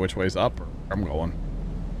no idea which way's up or where I'm going.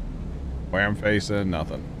 Where I'm facing,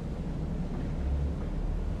 nothing.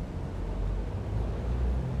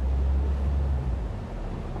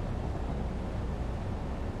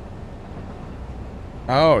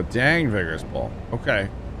 Oh, dang, vigorous pull. Okay.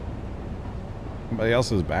 Somebody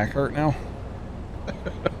else's back hurt now?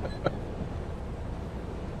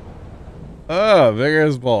 Oh,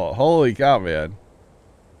 vigorous pull. Holy cow, man.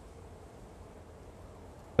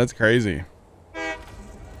 That's crazy.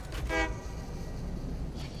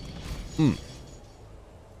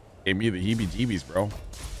 Gave me the heebie-jeebies, bro.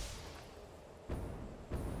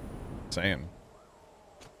 Saying.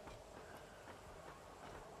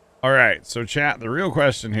 All right, so chat, the real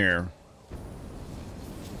question here.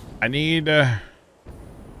 I need that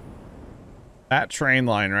train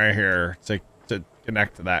line right here to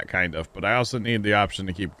connect to that, kind of, but I also need the option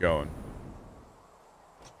to keep going.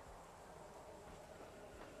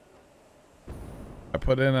 I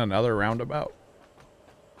put in another roundabout.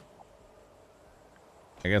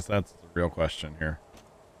 I guess that's the real question here.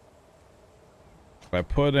 If I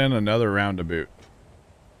put in another roundabout.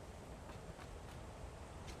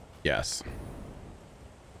 Yes.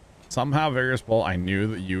 Somehow, Vigorous Bull, I knew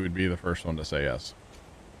that you would be the first one to say yes.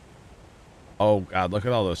 Oh, God, look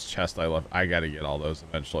at all those chests I left. I gotta get all those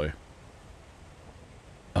eventually.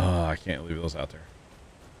 I can't leave those out there.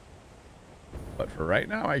 But for right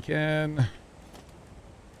now, I can.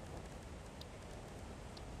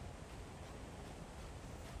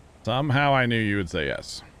 Somehow I knew you would say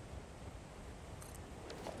yes.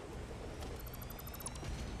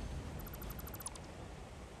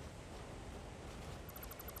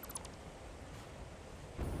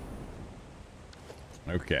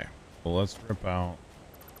 Okay, well, let's rip out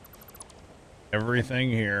everything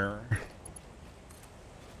here.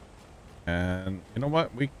 And you know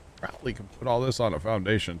what? We probably can put all this on a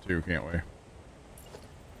foundation too, can't we?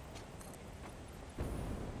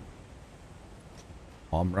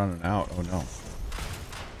 Oh, I'm running out. Oh no.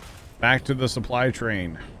 Back to the supply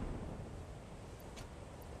train.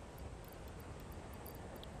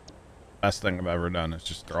 Best thing I've ever done is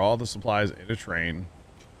just throw all the supplies in a train.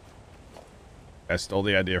 I stole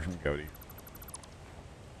the idea from Cody.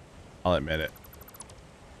 I'll admit it.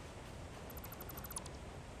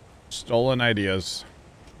 Stolen ideas.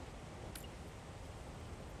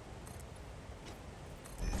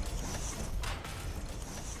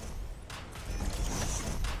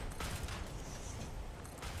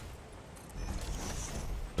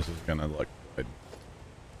 This is gonna look good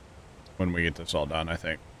when we get this all done, I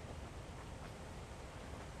think.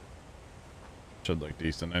 Should look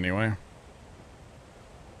decent anyway.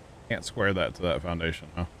 Can't square that to that foundation,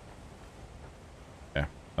 huh? Yeah,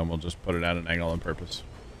 then we'll just put it at an angle on purpose.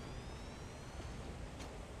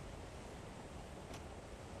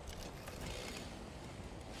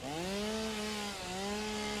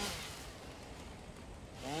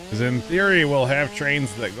 Because in theory, we'll have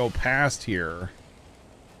trains that go past here.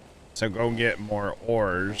 So go get more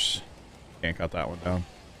ores. Can't cut that one down,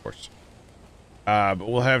 of course. But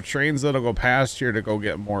we'll have trains that'll go past here to go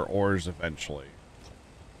get more ores eventually.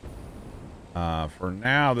 For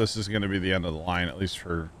now, this is going to be the end of the line, at least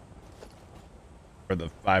for the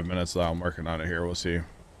 5 minutes that I'm working on it here. We'll see.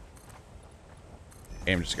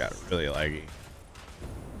 Game just got really laggy.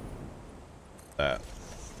 That.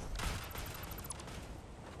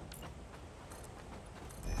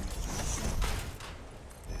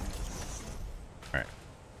 Alright.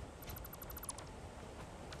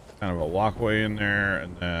 Kind of a walkway in there,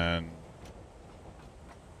 and then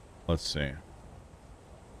let's see.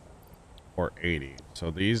 480. So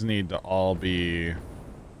these need to all be.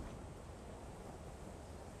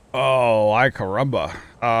 Oh, ay caramba.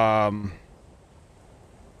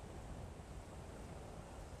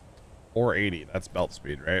 480. That's belt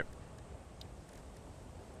speed, right?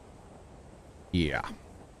 Yeah.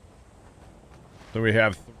 So we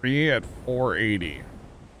have 3 at 480.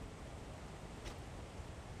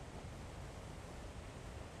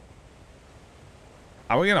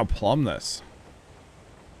 How are we gonna plumb this?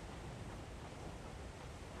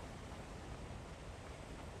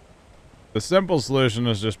 The simple solution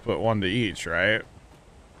is just put 1 to each, right?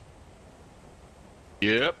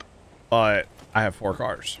 Yep. But I have 4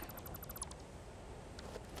 cars.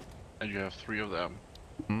 And you have 3 of them.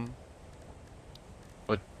 Hmm?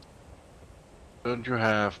 But don't you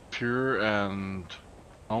have pure and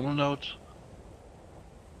normal nodes?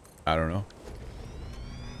 I don't know.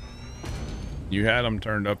 You had them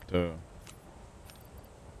turned up to.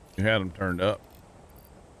 You had them turned up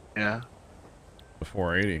Yeah. to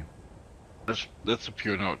 480. That's a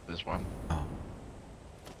pure node, this one. Oh.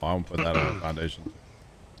 Well, I won't put that on the foundation.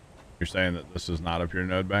 You're saying that this is not a pure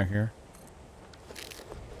node back here?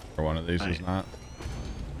 Or one of these is not?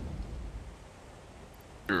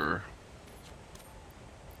 Sure.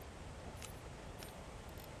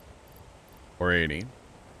 480.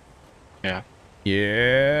 Yeah.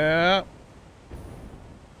 Yeah.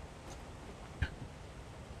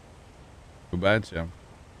 Too bad, Jim.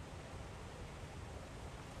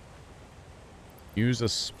 Use a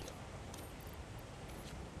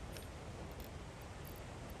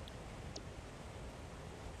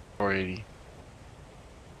 480.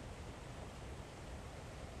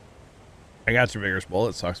 I got your vigorous bullet.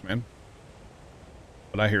 It sucks, man.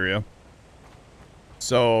 But I hear you.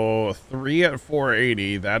 So 3 at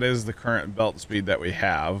 480. That is the current belt speed that we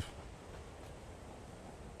have.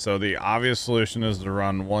 So the obvious solution is to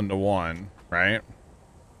run 1-to-1, right?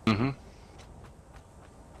 Mm-hmm.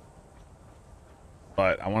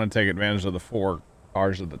 But I want to take advantage of the 4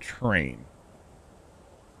 cars of the train.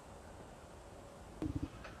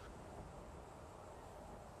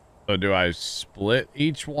 So do I split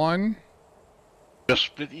each one? Just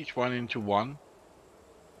split each one into one.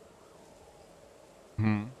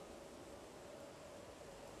 Hmm.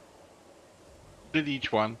 Split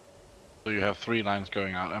each one. So you have 3 lines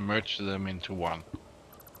going out and merge them into one.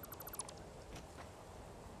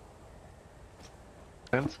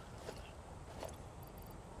 Sense?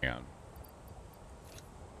 Hang on.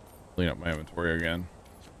 Clean up my inventory again.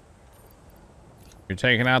 You're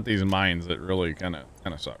taking out these mines. It really kind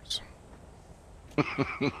of sucks.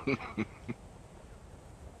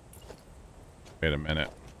 Wait a minute.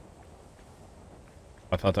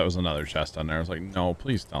 I thought that was another chest on there. I was like, no,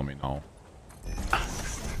 please tell me no. I'm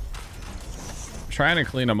trying to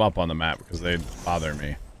clean them up on the map because they bother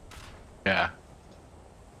me. Yeah.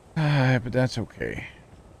 But that's okay.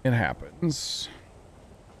 It happens.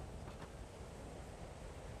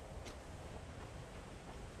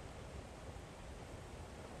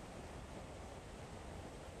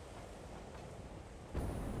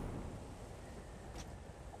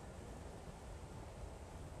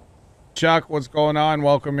 Chuck, what's going on?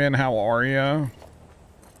 Welcome in. How are you? They're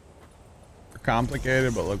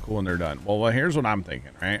complicated, but look cool when they're done. Well, here's what I'm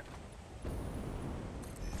thinking, right?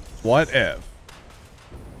 What if?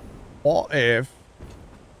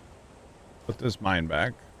 Put this mine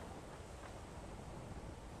back.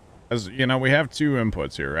 As you know, we have 2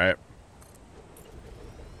 inputs here, right?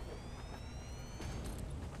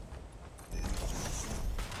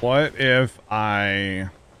 What if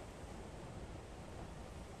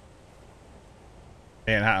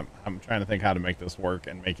I'm trying to think how to make this work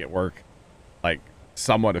and make it work like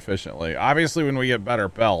somewhat efficiently. Obviously, when we get better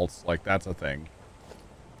belts, like that's a thing.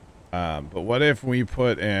 But what if we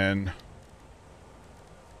put in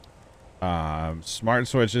smart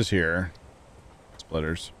switches here,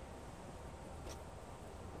 splitters.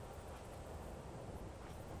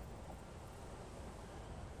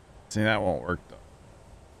 See, that won't work though,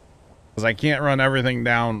 because I can't run everything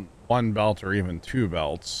down 1 belt or even 2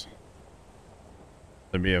 belts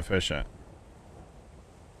to be efficient.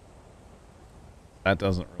 That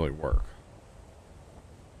doesn't really work.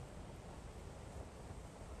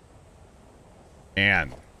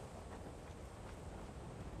 And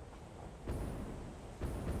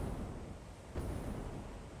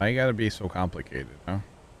why you gotta be so complicated, huh?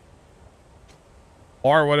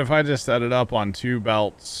 Or what if I just set it up on 2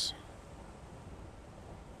 belts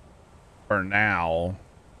for now,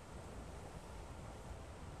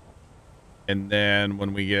 and then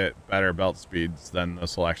when we get better belt speeds, then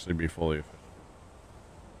this will actually be fully efficient.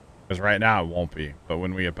 Because right now it won't be, but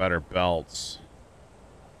when we get better belts,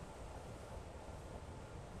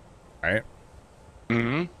 right?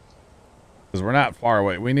 Mm-hmm. Because we're not far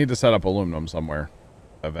away. We need to set up aluminum somewhere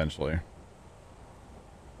eventually.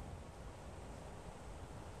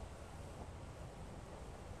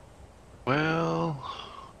 Well,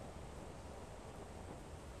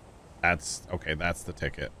 That's okay. That's the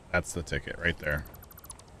ticket. That's the ticket right there.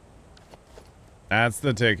 That's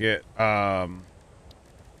the ticket.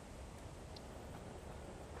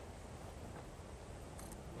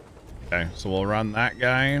 Okay, so we'll run that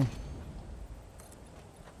guy.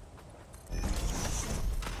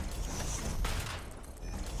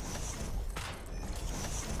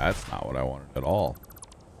 That's not what I wanted at all.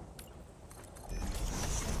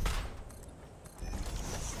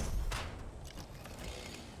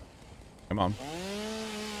 Come on.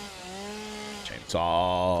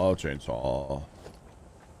 Chainsaw, chainsaw.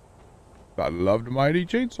 I love the mighty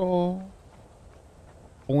chainsaw.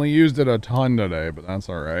 Only used it a ton today, but that's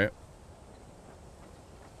all right.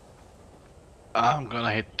 I'm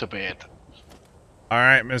gonna hit the bed. All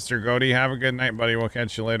right, Mr. Goaty, have a good night, buddy. We'll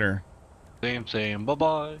catch you later. Same.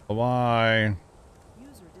 Bye-bye. Bye-bye.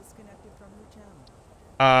 User disconnected from the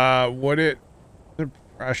channel. Would it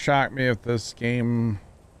shock me if this game...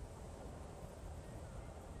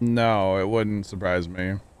 No, it wouldn't surprise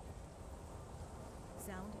me.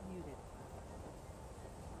 Sound muted.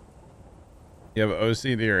 You have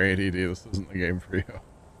OCD or ADD, this isn't the game for you.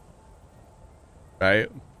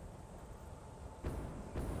 Right?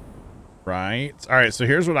 Right. All right, so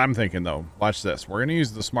here's what I'm thinking, though. Watch this. We're going to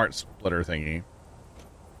use the smart splitter thingy.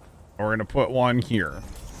 We're going to put one here.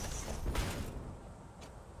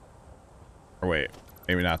 Or wait.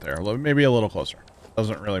 Maybe not there. Maybe a little closer.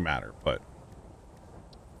 Doesn't really matter, but.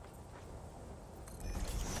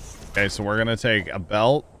 Okay, so we're going to take a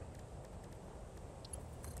belt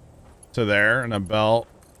to there and a belt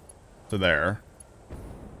to there.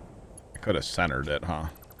 I could have centered it, huh?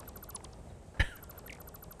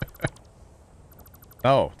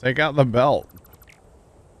 No, take out the belt.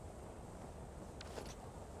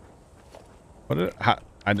 What did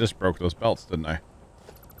I just broke those belts, didn't I?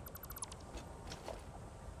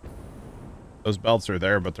 Those belts are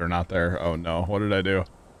there, but they're not there. Oh no, what did I do?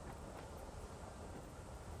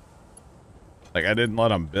 Like, I didn't let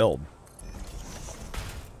them build.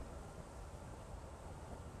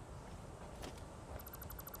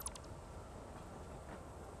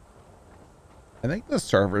 I think the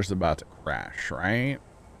server's about to crash, right?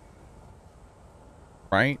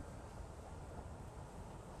 Right?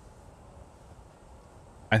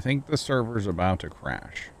 I think the server's about to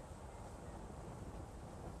crash.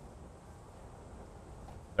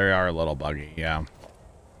 They are a little buggy, yeah.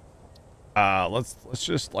 Let's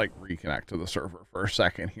just like reconnect to the server for a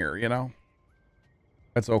second here, you know?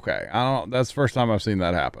 That's okay. That's the first time I've seen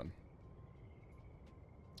that happen.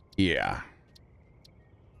 Yeah.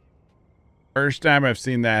 First time I've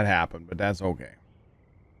seen that happen, but that's okay.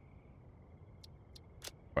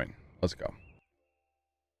 Fine. Let's go.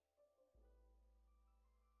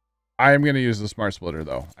 I am going to use the smart splitter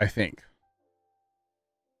though, I think.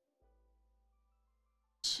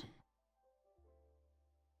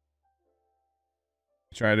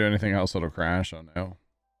 Try to do anything else, it'll crash. Oh no.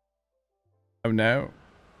 Oh no.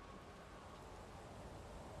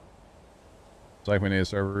 It's like we need a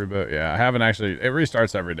server reboot. Yeah, I haven't actually. It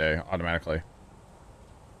restarts every day automatically.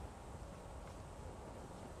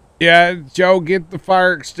 Yeah, Joe, get the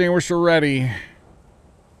fire extinguisher ready.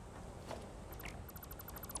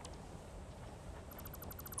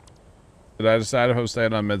 Did I decide if I'm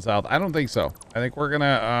staying on Mid-South? I don't think so. I think we're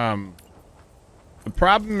gonna, the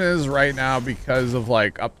problem is right now because of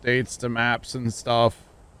like updates to maps and stuff.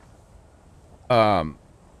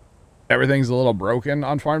 Everything's a little broken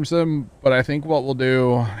on Farm Sim, but I think what we'll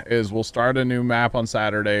do is we'll start a new map on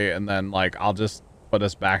Saturday and then like I'll just put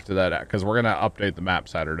us back to that because we're gonna update the map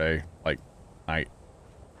Saturday, like night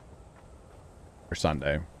or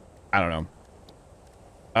Sunday. I don't know.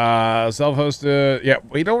 Self-hosted. Yeah,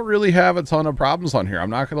 we don't really have a ton of problems on here. I'm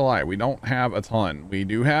not gonna lie. We don't have a ton. We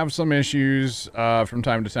do have some issues from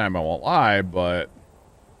time to time. I won't lie, but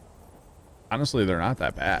honestly, they're not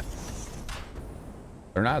that bad.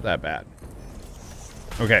 They're not that bad.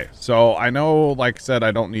 Okay, so I know, like I said,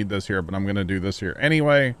 I don't need this here, but I'm gonna do this here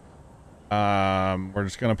anyway. We're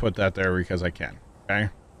just gonna put that there because I can. Okay.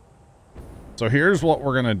 So here's what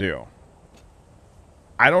we're gonna do.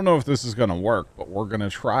 I don't know if this is going to work, but we're going to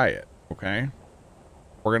try it, okay?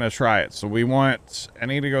 We're going to try it. So we want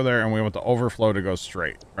any to go there, and we want the overflow to go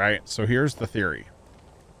straight, right? So here's the theory.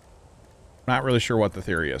 Not really sure what the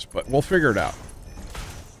theory is, but we'll figure it out.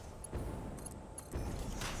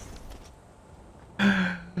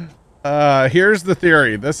 Here's the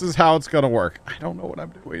theory. This is how it's going to work. I don't know what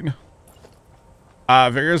I'm doing.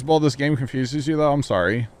 Vigorous Bold, this game confuses you, though? I'm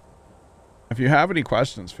sorry. If you have any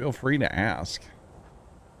questions, feel free to ask.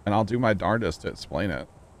 And I'll do my darndest to explain it.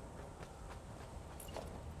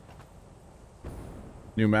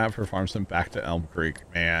 New map for Farm Sim back to Elm Creek.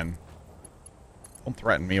 Man. Don't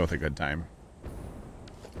threaten me with a good time.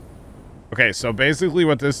 Okay, so basically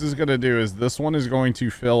what this is going to do is this one is going to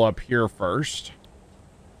fill up here first.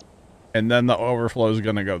 And then the overflow is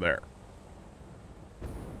going to go there.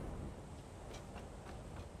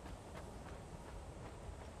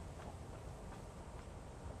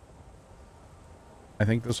 I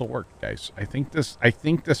think this will work, guys. I think this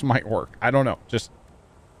might work. I don't know. Just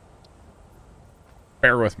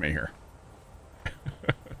bear with me here.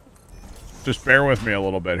 Just bear with me a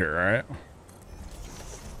little bit here,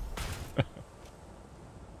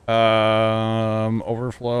 all right?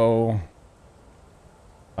 Overflow.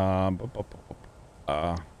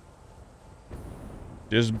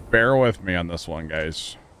 Just bear with me on this one,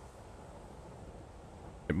 guys.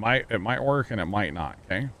 It might work and it might not,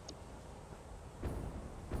 okay?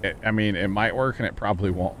 I mean, it might work and it probably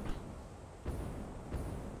won't.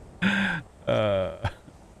 Oh,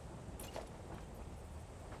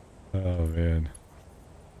 man.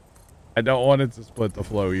 I don't want it to split the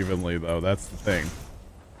flow evenly, though. That's the thing.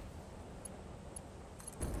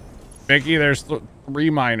 Vicky, there's 3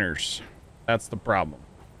 miners. That's the problem.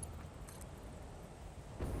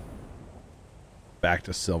 Back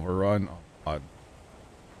to Silver Run. Oh, God.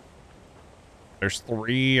 There's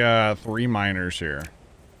 3 miners here.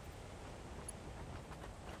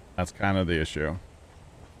 That's kind of the issue.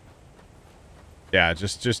 Yeah,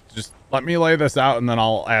 just let me lay this out and then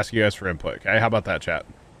I'll ask you guys for input. Okay, how about that, chat?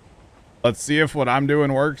 Let's see if what I'm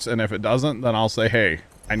doing works, and if it doesn't, then I'll say, hey,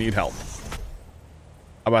 I need help.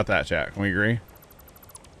 How about that, chat? Can we agree?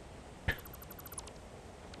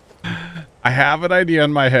 I have an idea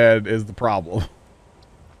in my head is the problem.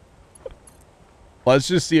 Let's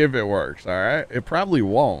just see if it works, all right? It probably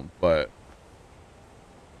won't, but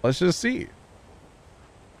let's just see.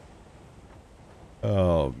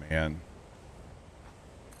 Oh, man.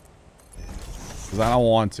 Because I don't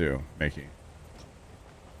want to, Mickey.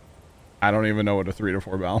 I don't even know what a 3 to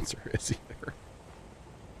 4 balancer is either.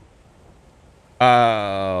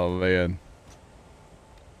 Oh, man.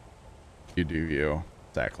 You do you.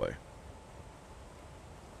 Exactly.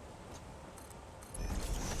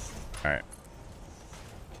 All right.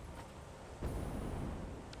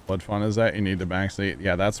 What fun is that? You need to backseat.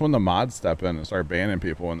 Yeah, that's when the mods step in and start banning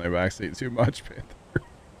people when they backseat too much, Panther.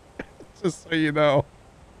 Just so you know.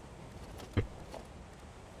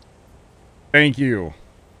 Thank you.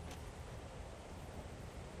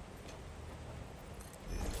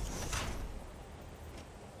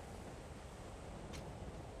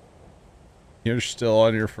 You're still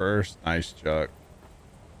on your first. Nice, Chuck.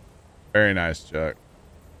 Very nice, Chuck.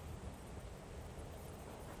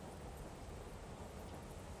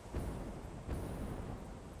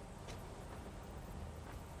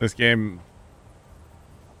 This game...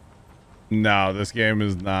 No, this game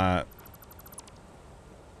is not...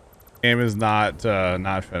 Game is not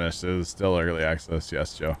finished. It is still early access.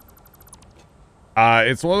 Yes, Joe.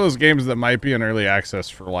 It's one of those games that might be in early access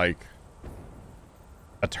for, like,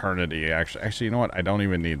 eternity. Actually, you know what? I don't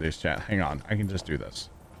even need this chat. Hang on. I can just do this.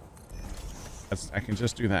 I can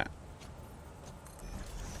just do that.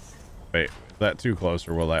 Wait, is that too close,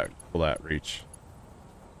 or will that reach?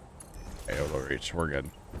 Okay, it'll reach. We're good.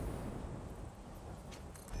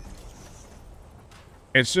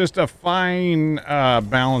 It's just a fine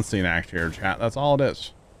balancing act here, chat. That's all it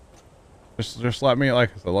is. Just let me,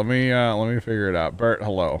 like I said, let me figure it out. Bert,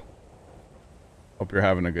 hello. Hope you're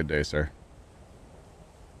having a good day, sir.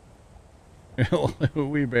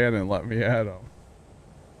 We ban and let me at him.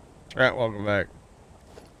 Chat, welcome back.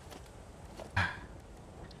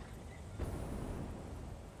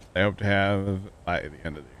 I hope to have by the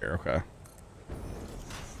end of the year. Okay.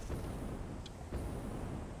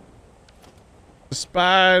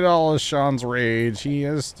 Despite all of Sean's rage, he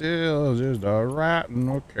is still just a rat in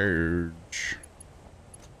a cage.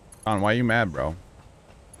 Sean, why you mad, bro?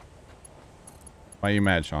 Why you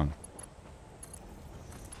mad, Sean?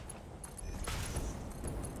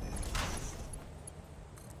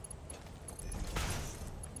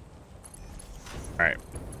 All right.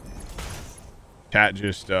 Chat,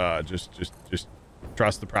 just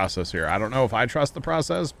trust the process here. I don't know if I trust the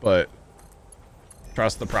process, but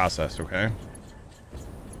trust the process, okay?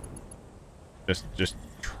 Just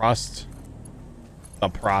trust the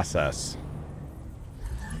process.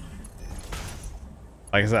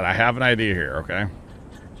 Like I said, I have an idea here, okay?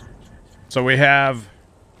 So we have...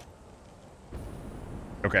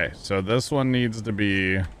 Okay, so this one needs to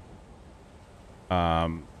be...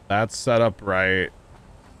 that's set up right.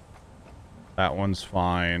 That one's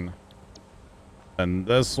fine. And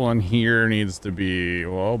this one here needs to be...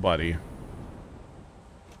 Whoa, buddy.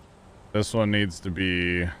 This one needs to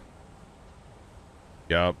be...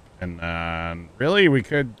 Yep, and then really we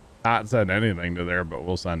could not send anything to there, but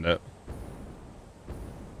we'll send it.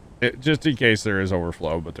 Just in case there is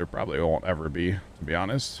overflow, but there probably won't ever be, to be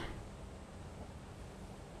honest.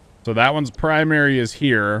 So that one's primary is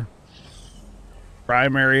here.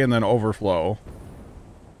 Primary and then overflow.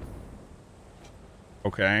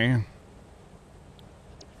 Okay.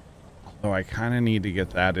 Although I kind of need to get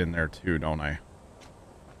that in there too, don't I?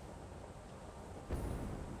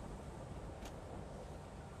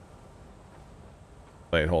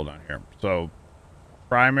 Wait, hold on here. So,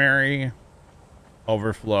 primary,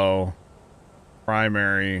 overflow,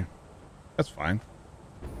 primary. That's fine.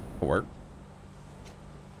 It'll work.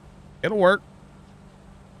 It'll work.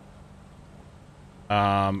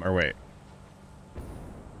 Or wait.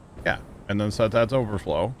 Yeah, and then set that's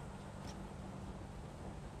overflow.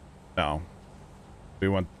 No. We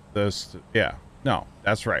want this to, yeah. No,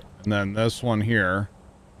 that's right. And then this one here.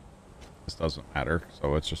 This doesn't matter,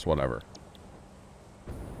 so it's just whatever.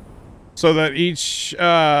 So that each,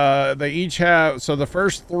 they each have, so the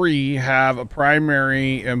first three have a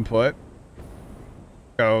primary input.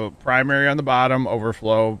 So primary on the bottom,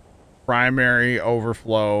 overflow, primary,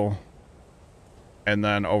 overflow, and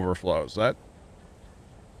then overflows. That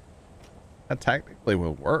technically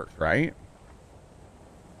will work, right?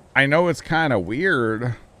 I know it's kind of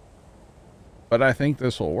weird, but I think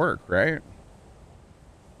this will work, right?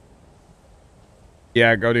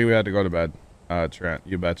 Yeah, Cody, we had to go to bed. Trent,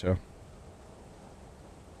 you betcha.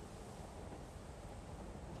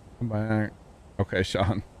 Come back. Okay,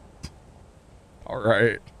 Sean. All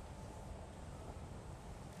right.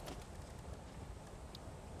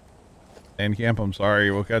 And Camp, I'm sorry.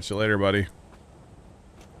 We'll catch you later, buddy.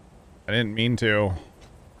 I didn't mean to.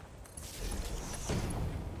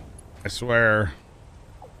 I swear.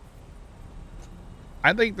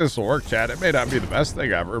 I think this will work, Chad. It may not be the best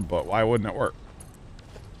thing ever, but why wouldn't it work?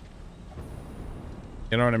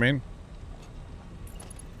 You know what I mean?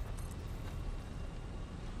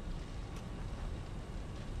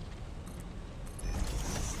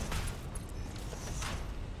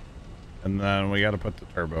 And then we got to put the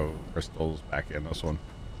turbo crystals back in this one.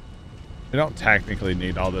 We don't technically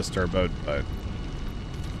need all this turbo, but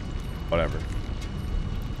whatever.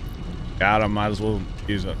 Got them, might as well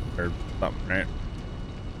use it or something, right?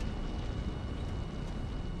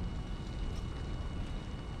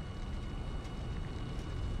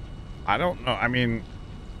 I don't know. I mean,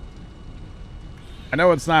 I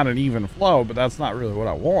know it's not an even flow, but that's not really what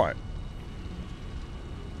I want.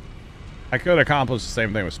 I could accomplish the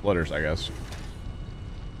same thing with splitters, I guess.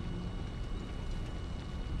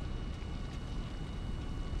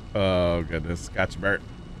 Oh, goodness. Gotcha, Bert.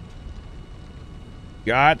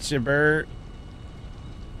 Gotcha, Bert.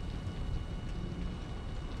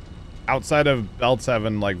 Outside of belts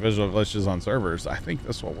having, like, visual glitches on servers, I think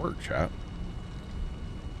this will work, chat.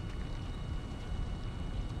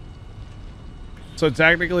 So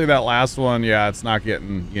technically that last one, yeah, it's not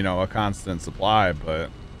getting, you know, a constant supply,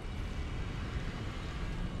 but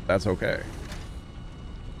that's okay.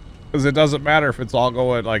 Because it doesn't matter if it's all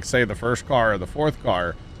going, like, say, the first car or the fourth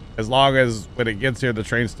car, as long as when it gets here, the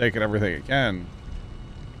train's taking everything it can.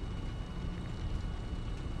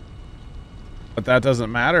 But that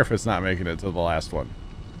doesn't matter if it's not making it to the last one.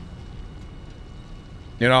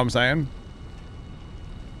 You know what I'm saying?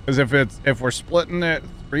 Because if we're splitting it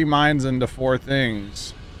 3 mines into 4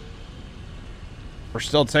 things, we're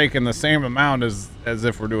still taking the same amount as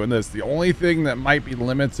if we're doing this. The only thing that might be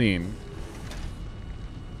limiting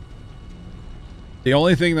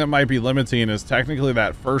is technically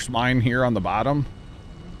that first mine here on the bottom.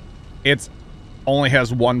 It's only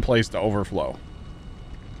has 1 place to overflow.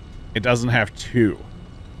 It doesn't have 2.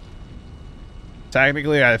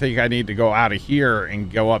 Technically, I think I need to go out of here and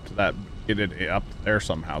go up to that, get it up there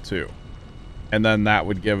somehow too. And then that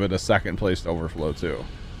would give it a second place to overflow too.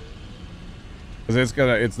 Because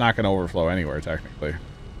it's not gonna overflow anywhere technically.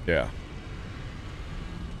 Yeah.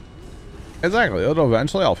 Exactly. It'll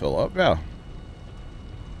eventually all fill up. Yeah.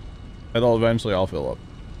 It'll eventually all fill up.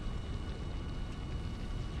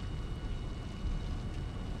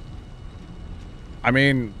 I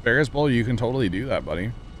mean, Ferris Bull, you can totally do that,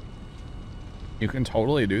 buddy. You can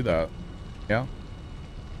totally do that. Yeah.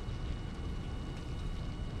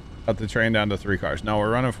 Cut the train down to 3 cars. No,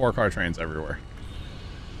 we're running 4-car trains everywhere.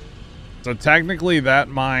 So technically that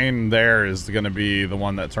mine there is going to be the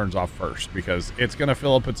one that turns off first because it's going to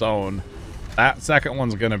fill up its own. That second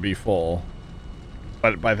one's going to be full.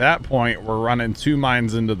 But by that point, we're running 2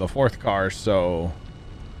 mines into the 4th car, so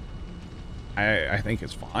I think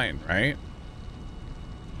it's fine, right?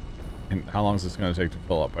 And how long is this going to take to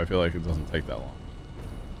fill up? I feel like it doesn't take that long.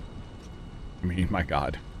 I mean, my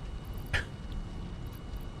God.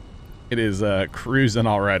 It is cruising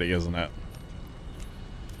already, isn't it?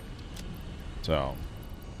 So,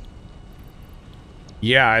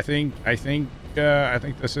 yeah, I think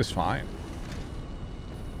this is fine.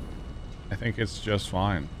 I think it's just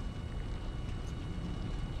fine.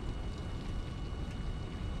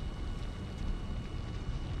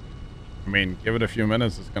 I mean, give it a few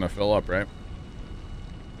minutes, it's gonna fill up, right?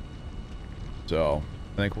 So,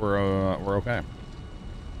 I think we're okay.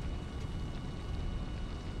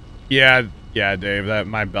 Yeah, Dave, that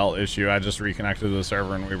my belt issue. I just reconnected to the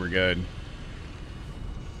server and we were good.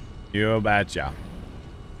 You betcha.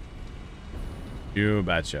 You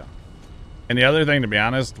betcha. And the other thing, to be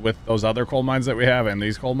honest, with those other coal mines that we have and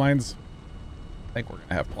these coal mines, I think we're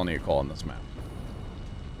gonna have plenty of coal on this map.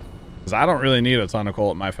 Because I don't really need a ton of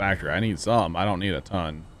coal at my factory. I need some. I don't need a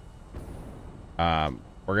ton. We're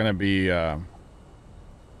gonna be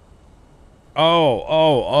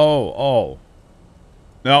oh.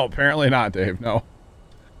 No, apparently not, Dave. No.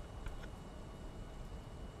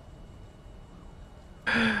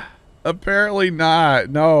 Apparently not.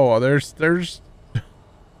 No, there's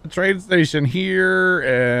a train station here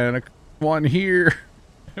and one here.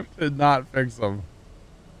 Did not fix them.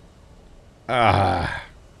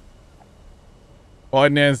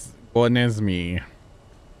 Goodness me.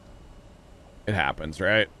 It happens,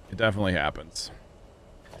 right? It definitely happens.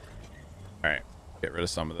 All right. Get rid of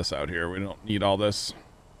some of this out here. We don't need all this.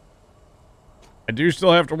 I do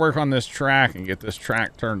still have to work on this track and get this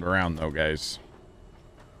track turned around, though, guys.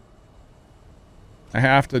 I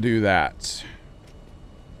have to do that.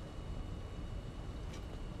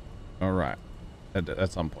 All right.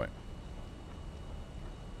 At some point.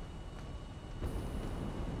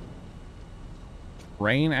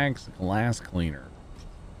 Rain-X Glass Cleaner.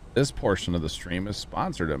 This portion of the stream is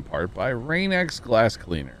sponsored in part by Rain-X Glass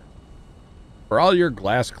Cleaner. For all your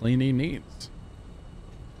glass cleaning needs.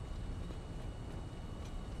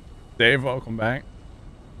 Dave, welcome back.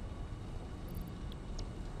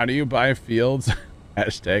 How do you buy fields?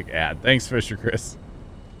 Hashtag ad. Thanks, Fisher Chris.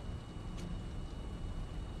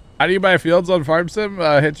 How do you buy fields on Farm Sim?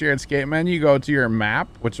 Hit your escape menu, go to your map,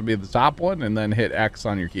 which will be the top one, and then hit X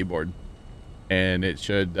on your keyboard. And it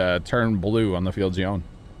should turn blue on the fields you own.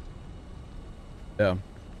 Yeah.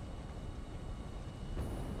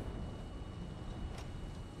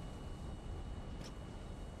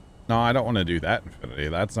 No, I don't want to do that, Infinity.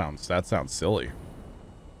 That sounds silly.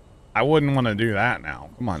 I wouldn't want to do that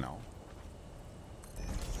now. Come on now.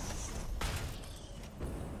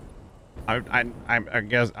 I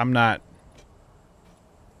guess I'm not.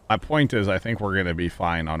 My point is, I think we're going to be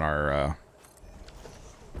fine on our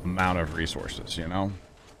amount of resources, you know?